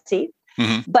ASC.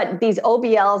 Mm-hmm. But these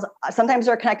OBLs, sometimes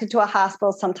they're connected to a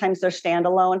hospital, sometimes they're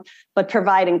standalone, but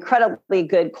provide incredibly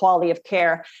good quality of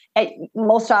care at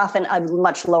most often a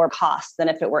much lower cost than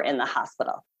if it were in the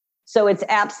hospital. So it's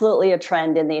absolutely a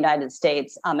trend in the United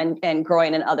States and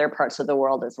growing in other parts of the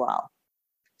world as well.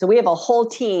 So we have a whole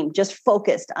team just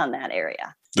focused on that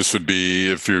area. This would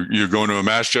be if you're going to a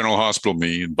Mass General Hospital,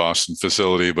 in Boston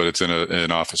facility, but it's in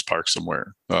an office park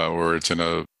somewhere, or it's in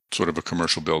a sort of a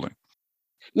commercial building.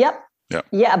 Yep.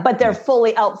 Yeah, but they're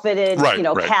fully outfitted,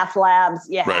 cath labs.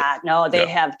 They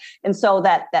have. And so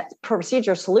that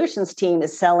procedure solutions team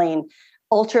is selling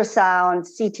ultrasound,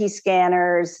 CT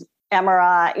scanners,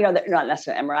 MRI, not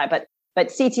necessarily MRI,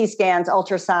 but CT scans,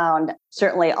 ultrasound,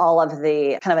 certainly all of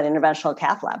the kind of an interventional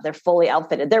cath lab. They're fully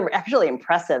outfitted. They're actually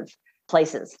impressive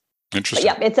places.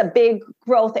 Interesting. But it's a big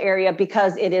growth area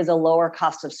because it is a lower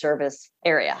cost of service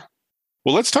area.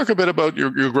 Well, let's talk a bit about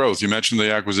your growth. You mentioned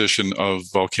the acquisition of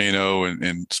Volcano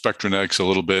and Spectranetics a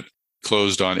little bit,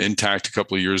 closed on Intact a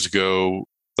couple of years ago.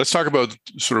 Let's talk about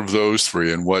sort of those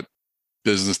three and what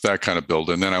business that kind of built.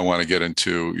 And then I want to get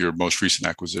into your most recent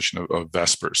acquisition of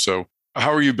Vesper. So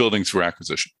how are you building through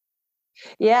acquisition?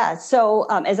 Yeah. So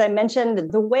as I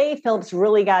mentioned, the way Philips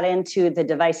really got into the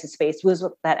devices space was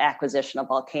with that acquisition of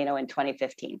Volcano in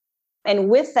 2015. And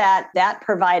with that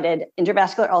provided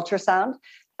intravascular ultrasound,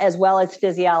 as well as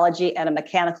physiology and a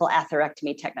mechanical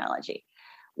atherectomy technology.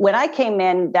 When I came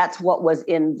in, that's what was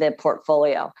in the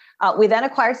portfolio. We then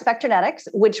acquired Spectranetics,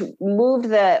 which moved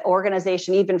the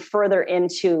organization even further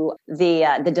into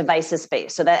the devices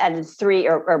space. So that added 3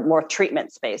 or more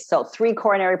treatment space. So 3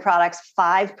 coronary products,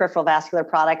 5 peripheral vascular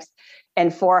products,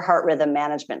 and 4 heart rhythm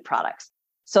management products.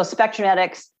 So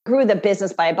Spectranetics grew the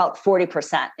business by about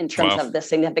 40% in terms of the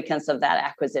significance of that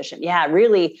acquisition. Yeah,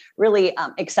 really, really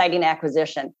exciting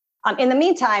acquisition. In the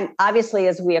meantime, obviously,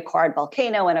 as we acquired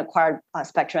Volcano and acquired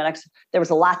Spectranetics, there was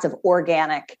lots of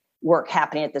organic work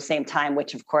happening at the same time,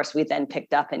 which, of course, we then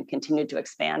picked up and continued to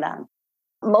expand on.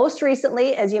 Most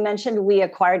recently, as you mentioned, we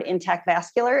acquired Intact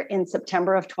Vascular in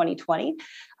September of 2020,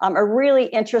 a really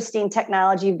interesting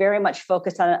technology, very much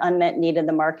focused on an unmet need in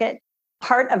the market.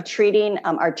 Part of treating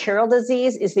arterial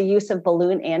disease is the use of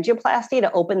balloon angioplasty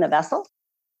to open the vessel.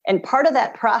 And part of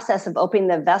that process of opening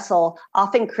the vessel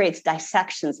often creates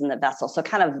dissections in the vessel, so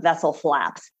kind of vessel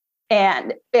flaps.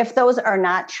 And if those are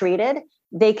not treated,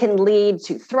 they can lead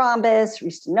to thrombus,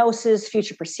 restenosis,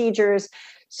 future procedures.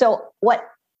 So what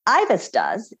IVUS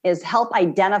does is help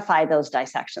identify those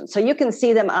dissections. So you can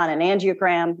see them on an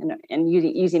angiogram and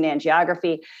using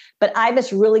angiography, but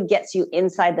IVUS really gets you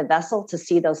inside the vessel to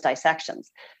see those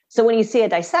dissections. So when you see a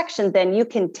dissection, then you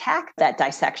can tack that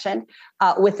dissection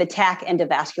with the TAC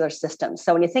endovascular system.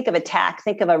 So when you think of a TAC,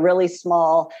 think of a really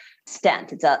small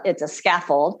stent. It's a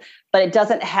scaffold, but it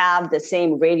doesn't have the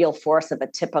same radial force of a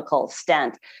typical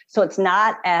stent. So it's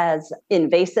not as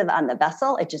invasive on the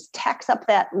vessel. It just tacks up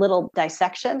that little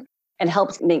dissection and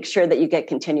helps make sure that you get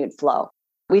continued flow.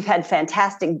 We've had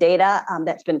fantastic data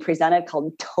that's been presented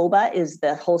called TOBA, is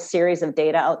the whole series of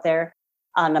data out there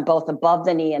on both above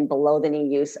the knee and below the knee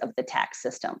use of the TAC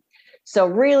system. So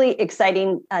really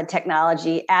exciting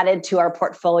technology added to our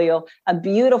portfolio, a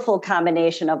beautiful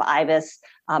combination of IVUS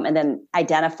and then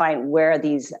identifying where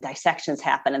these dissections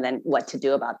happen and then what to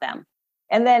do about them.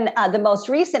 And then the most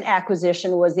recent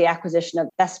acquisition was the acquisition of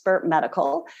Vesper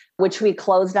Medical, which we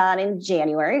closed on in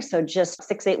January, so just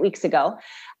 6-8 weeks ago.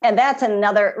 And that's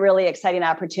another really exciting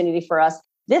opportunity for us.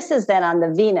 This is then on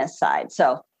the venous side.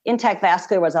 So Intact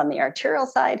Vascular was on the arterial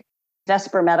side.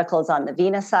 Vesper Medical is on the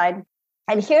venous side.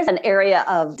 And here's an area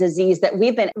of disease that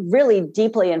we've been really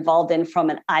deeply involved in from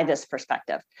an IVUS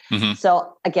perspective. Mm-hmm.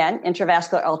 So again,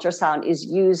 intravascular ultrasound is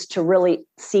used to really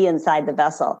see inside the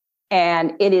vessel.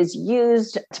 And it is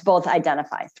used to both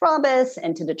identify thrombus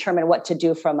and to determine what to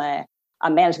do from a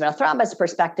management of thrombus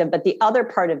perspective. But the other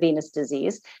part of venous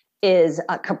disease is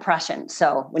compression.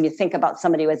 So when you think about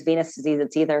somebody with venous disease,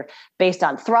 it's either based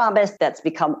on thrombus that's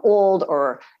become old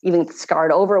or even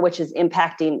scarred over, which is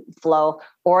impacting flow,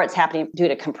 or it's happening due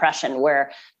to compression,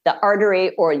 where the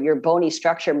artery or your bony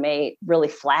structure may really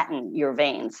flatten your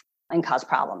veins and cause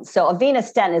problems. So a venous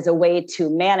stent is a way to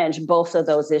manage both of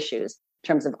those issues in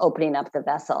terms of opening up the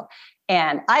vessel.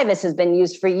 And IVUS has been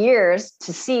used for years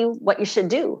to see what you should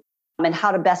do and how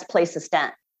to best place a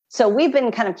stent. So we've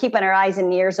been kind of keeping our eyes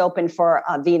and ears open for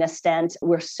a venous stent.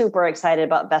 We're super excited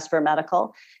about Vesper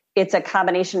Medical. It's a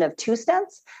combination of 2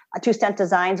 stents, 2 stent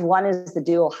designs. One is the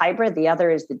Duo Hybrid, the other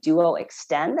is the Duo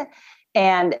Extend.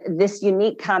 And this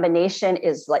unique combination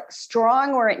is like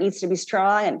strong where it needs to be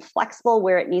strong and flexible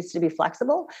where it needs to be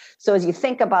flexible. So as you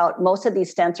think about, most of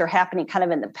these stents are happening kind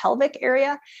of in the pelvic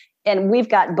area, and we've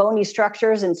got bony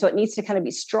structures. And so it needs to kind of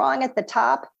be strong at the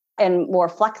top and more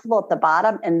flexible at the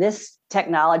bottom. And this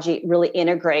technology really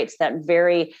integrates that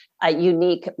very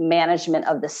unique management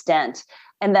of the stent.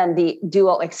 And then the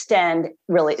Duo Extend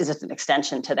really is just an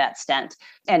extension to that stent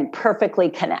and perfectly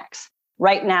connects.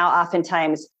 Right now,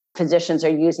 oftentimes, physicians are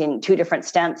using 2 different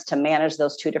stents to manage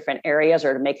those 2 different areas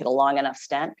or to make it a long enough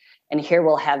stent. And here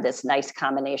we'll have this nice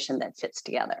combination that fits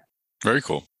together. Very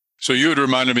cool. So you had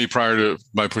reminded me prior to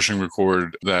my pushing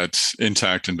record that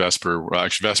Intact and Vesper, well,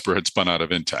 actually Vesper had spun out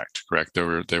of Intact, correct?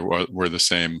 They were the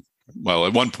same. Well,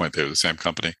 at one point they were the same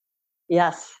company.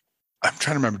 Yes. I'm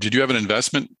trying to remember. Did you have an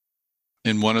investment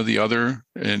in one or the other?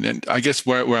 And I guess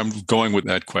where I'm going with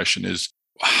that question is,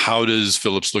 how does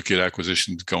Philips look at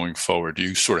acquisitions going forward? Do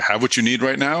you sort of have what you need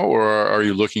right now, or are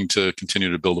you looking to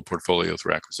continue to build a portfolio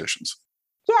through acquisitions?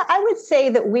 Yeah, I would say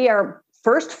that we are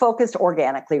first focused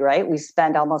organically, right? We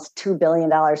spend almost $2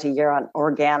 billion a year on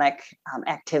organic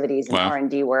activities and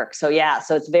R&D work. So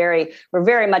we're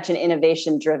very much an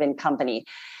innovation-driven company.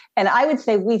 And I would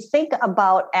say we think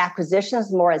about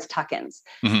acquisitions more as tuck-ins,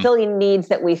 filling needs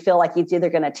that we feel like it's either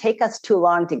going to take us too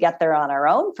long to get there on our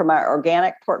own from our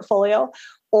organic portfolio,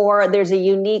 or there's a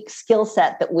unique skill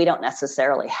set that we don't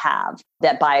necessarily have,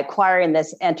 that by acquiring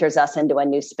this enters us into a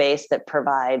new space that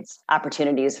provides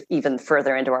opportunities even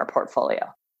further into our portfolio.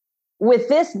 with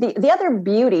this, the other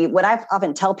beauty, what I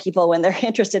often tell people when they're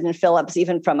interested in Philips,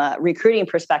 even from a recruiting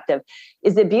perspective,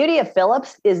 is the beauty of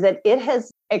Philips is that it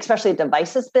has, especially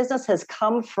devices business, has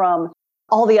come from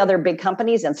all the other big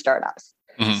companies and startups.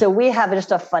 Mm-hmm. So we have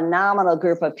just a phenomenal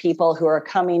group of people who are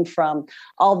coming from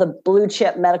all the blue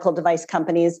chip medical device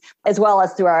companies, as well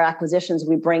as through our acquisitions,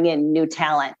 we bring in new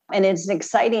talent. And it's an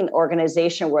exciting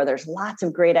organization where there's lots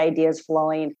of great ideas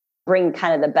flowing, bring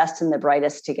kind of the best and the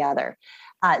brightest together.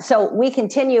 So we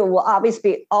continue, we'll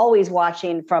obviously be always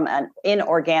watching from an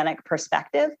inorganic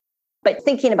perspective, but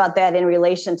thinking about that in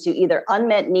relation to either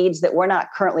unmet needs that we're not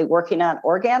currently working on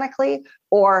organically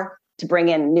or to bring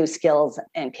in new skills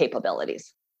and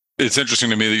capabilities. It's interesting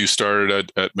to me that you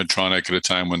started at Medtronic at a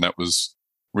time when that was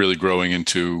really growing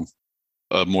into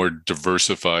a more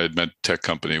diversified med tech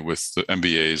company with the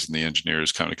MBAs and the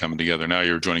engineers kind of coming together. Now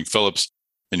you're joining Philips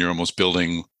and you're almost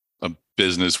building a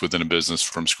business within a business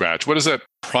from scratch. What is that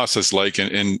process like?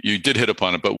 And you did hit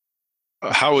upon it, but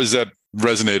how has that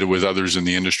resonated with others in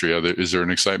the industry? Is there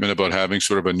an excitement about having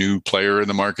sort of a new player in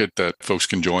the market that folks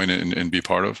can join and be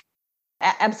part of?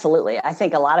 Absolutely. I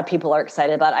think a lot of people are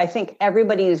excited about it. I think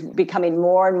everybody is becoming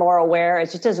more and more aware.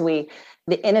 It's just as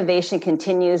the innovation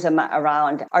continues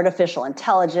around artificial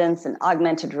intelligence and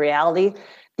augmented reality,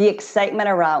 the excitement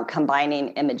around combining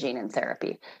imaging and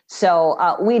therapy.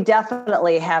 So we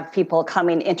definitely have people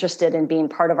coming interested in being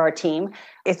part of our team.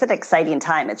 It's an exciting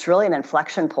time. It's really an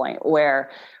inflection point where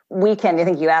we can, I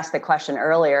think you asked the question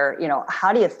earlier,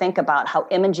 how do you think about how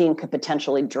imaging could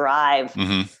potentially drive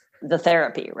the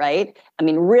therapy, right? I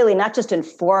mean, really not just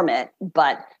inform it,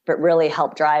 but really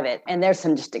help drive it. And there's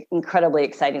some just incredibly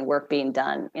exciting work being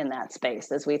done in that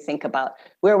space as we think about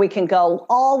where we can go,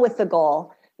 all with the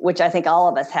goal, which I think all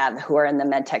of us have who are in the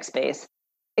med tech space,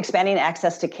 expanding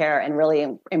access to care and really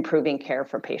improving care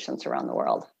for patients around the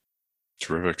world.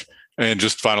 Terrific. And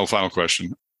just final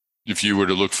question. If you were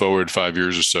to look forward 5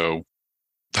 years or so,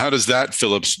 how does that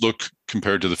Philips look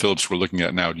compared to the Philips we're looking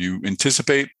at now? Do you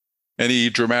anticipate any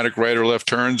dramatic right or left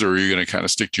turns, or are you going to kind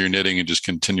of stick to your knitting and just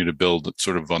continue to build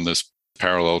sort of on this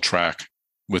parallel track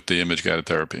with the image-guided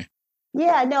therapy?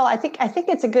 Yeah, no, I think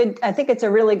it's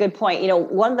a really good point.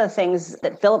 One of the things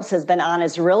that Philips has been on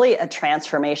is really a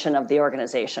transformation of the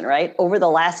organization, right? Over the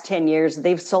last 10 years,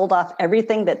 they've sold off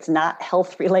everything that's not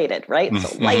health related, right?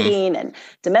 So lighting and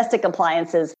domestic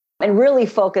appliances, and really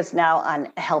focus now on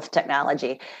health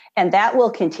technology. And that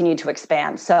will continue to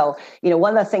expand. So,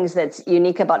 one of the things that's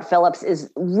unique about Philips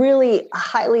is really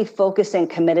highly focused and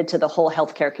committed to the whole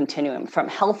healthcare continuum, from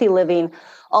healthy living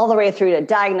all the way through to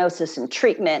diagnosis and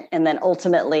treatment, and then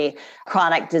ultimately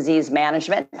chronic disease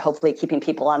management, hopefully keeping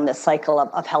people on this cycle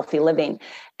of healthy living.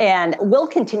 And we'll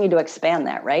continue to expand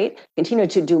that, right? Continue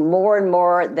to do more and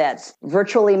more that's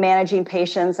virtually managing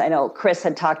patients. I know Chris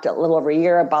had talked a little over a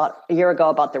year ago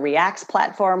about the REACT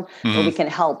platform, where we can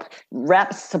help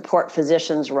reps support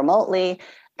physicians remotely.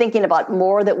 Thinking about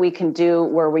more that we can do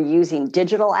where we're using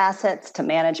digital assets to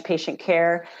manage patient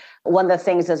care. One of the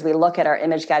things as we look at our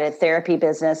image-guided therapy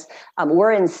business,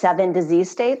 we're in 7 disease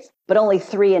states, but only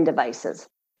 3 in devices.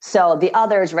 So the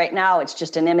others right now, it's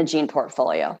just an imaging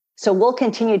portfolio. So we'll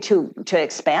continue to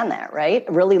expand that, right?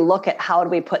 Really look at how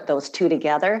do we put those 2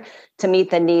 together to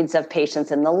meet the needs of patients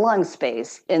in the lung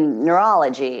space, in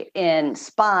neurology, in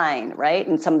spine, right?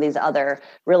 And some of these other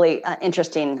really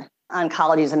interesting,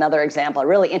 oncology is another example,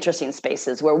 really interesting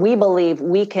spaces where we believe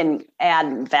we can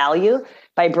add value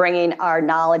by bringing our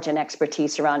knowledge and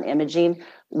expertise around imaging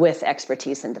with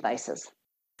expertise in devices.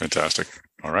 Fantastic.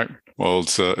 All right. Well,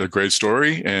 it's a great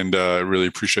story, and I really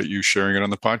appreciate you sharing it on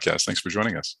the podcast. Thanks for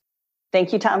joining us.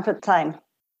 Thank you, Tom, for the time.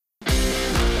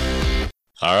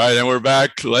 All right, and we're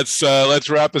back. Let's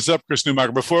wrap this up, Chris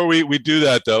Newmarker. Before we do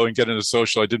that, though, and get into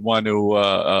social, I did want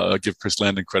to give Chris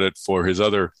Landon credit for his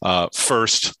other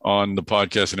first on the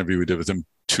podcast interview we did with him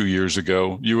 2 years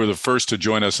ago. You were the first to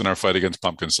join us in our fight against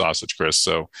pumpkin sausage, Chris.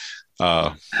 So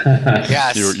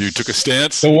yes, you took a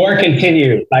stance. The war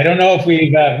continues. I don't know if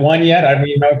we've won yet. I don't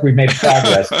even know if we've made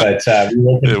progress, but we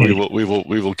will continue.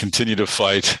 We will continue to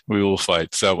fight. We will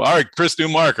fight. So, all right, Chris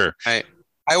Newmarker.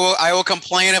 I will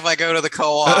complain if I go to the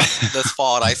co-op this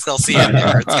fall and I still see him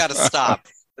there. It's got to stop.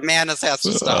 The madness has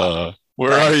to stop.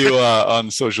 Where are you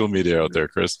on social media out there,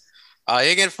 Chris?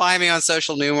 You can find me on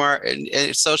social media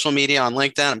on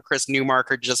LinkedIn. I'm Chris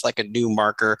Newmarker, just like a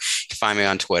Newmarker. You can find me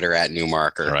on Twitter at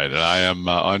Newmarker. Right. And I am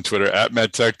on Twitter at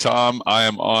MedTechTom. I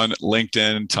am on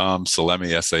LinkedIn, Tom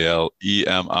Salemi, Salemi.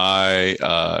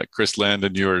 Chris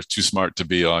Landon, you are too smart to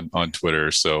be on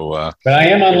Twitter. So, but I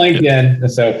am on LinkedIn,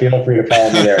 so feel free to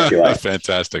follow me there if you like.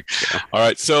 Fantastic. All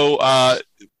right. So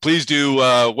please do,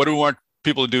 what do we want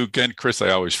people do again, Chris? I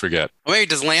always forget. Wait,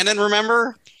 does Landon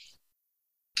remember?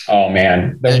 Oh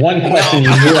man, the one question you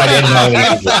knew I didn't know the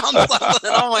answer.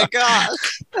 Oh my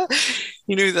gosh.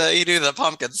 You knew the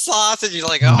pumpkin sausage. You're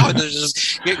like, oh, there's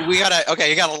just you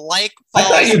gotta like, follow, I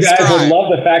thought you guys would love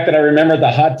the fact that I remember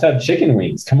the hot tub chicken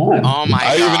wings. Come on. Oh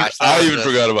my gosh. I even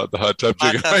forgot about the hot tub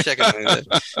chicken wings.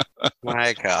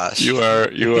 My gosh. You are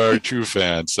a true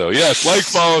fan. So yes, like,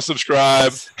 follow,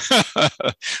 subscribe.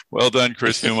 Well done,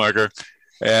 Chris Newmarker.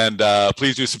 And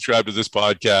please do subscribe to this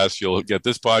podcast. You'll get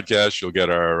this podcast. You'll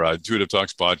get our Intuitive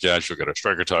Talks podcast. You'll get our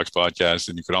Striker Talks podcast.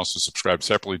 And you can also subscribe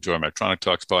separately to our Medtronic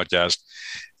Talks podcast.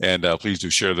 And please do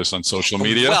share this on social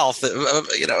media. Wealth, a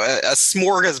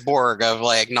smorgasbord of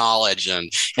like knowledge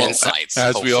and insights.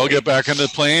 As hopefully we all get back on the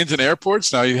planes and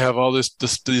airports, now you have all these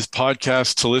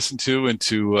podcasts to listen to and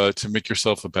to make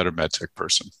yourself a better medtech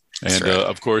person. And right.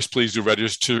 Of course, please do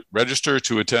register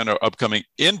to attend our upcoming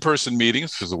in-person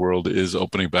meetings because the world is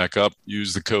opening back up.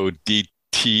 Use the code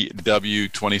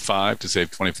DTW25 to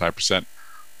save 25%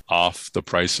 off the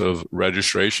price of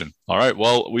registration. All right.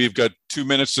 Well, we've got 2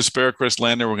 minutes to spare, Chris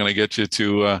Lander. We're going to get you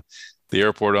to the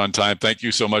airport on time. Thank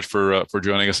you so much for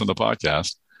joining us on the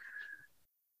podcast.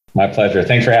 My pleasure.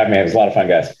 Thanks for having me. It was a lot of fun,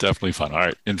 guys. Definitely fun. All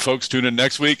right. And folks, tune in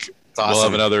next week. Awesome. We'll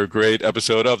have another great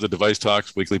episode of the Device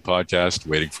Talks weekly podcast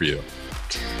waiting for you.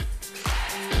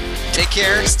 Take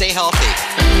care. Stay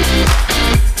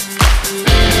healthy.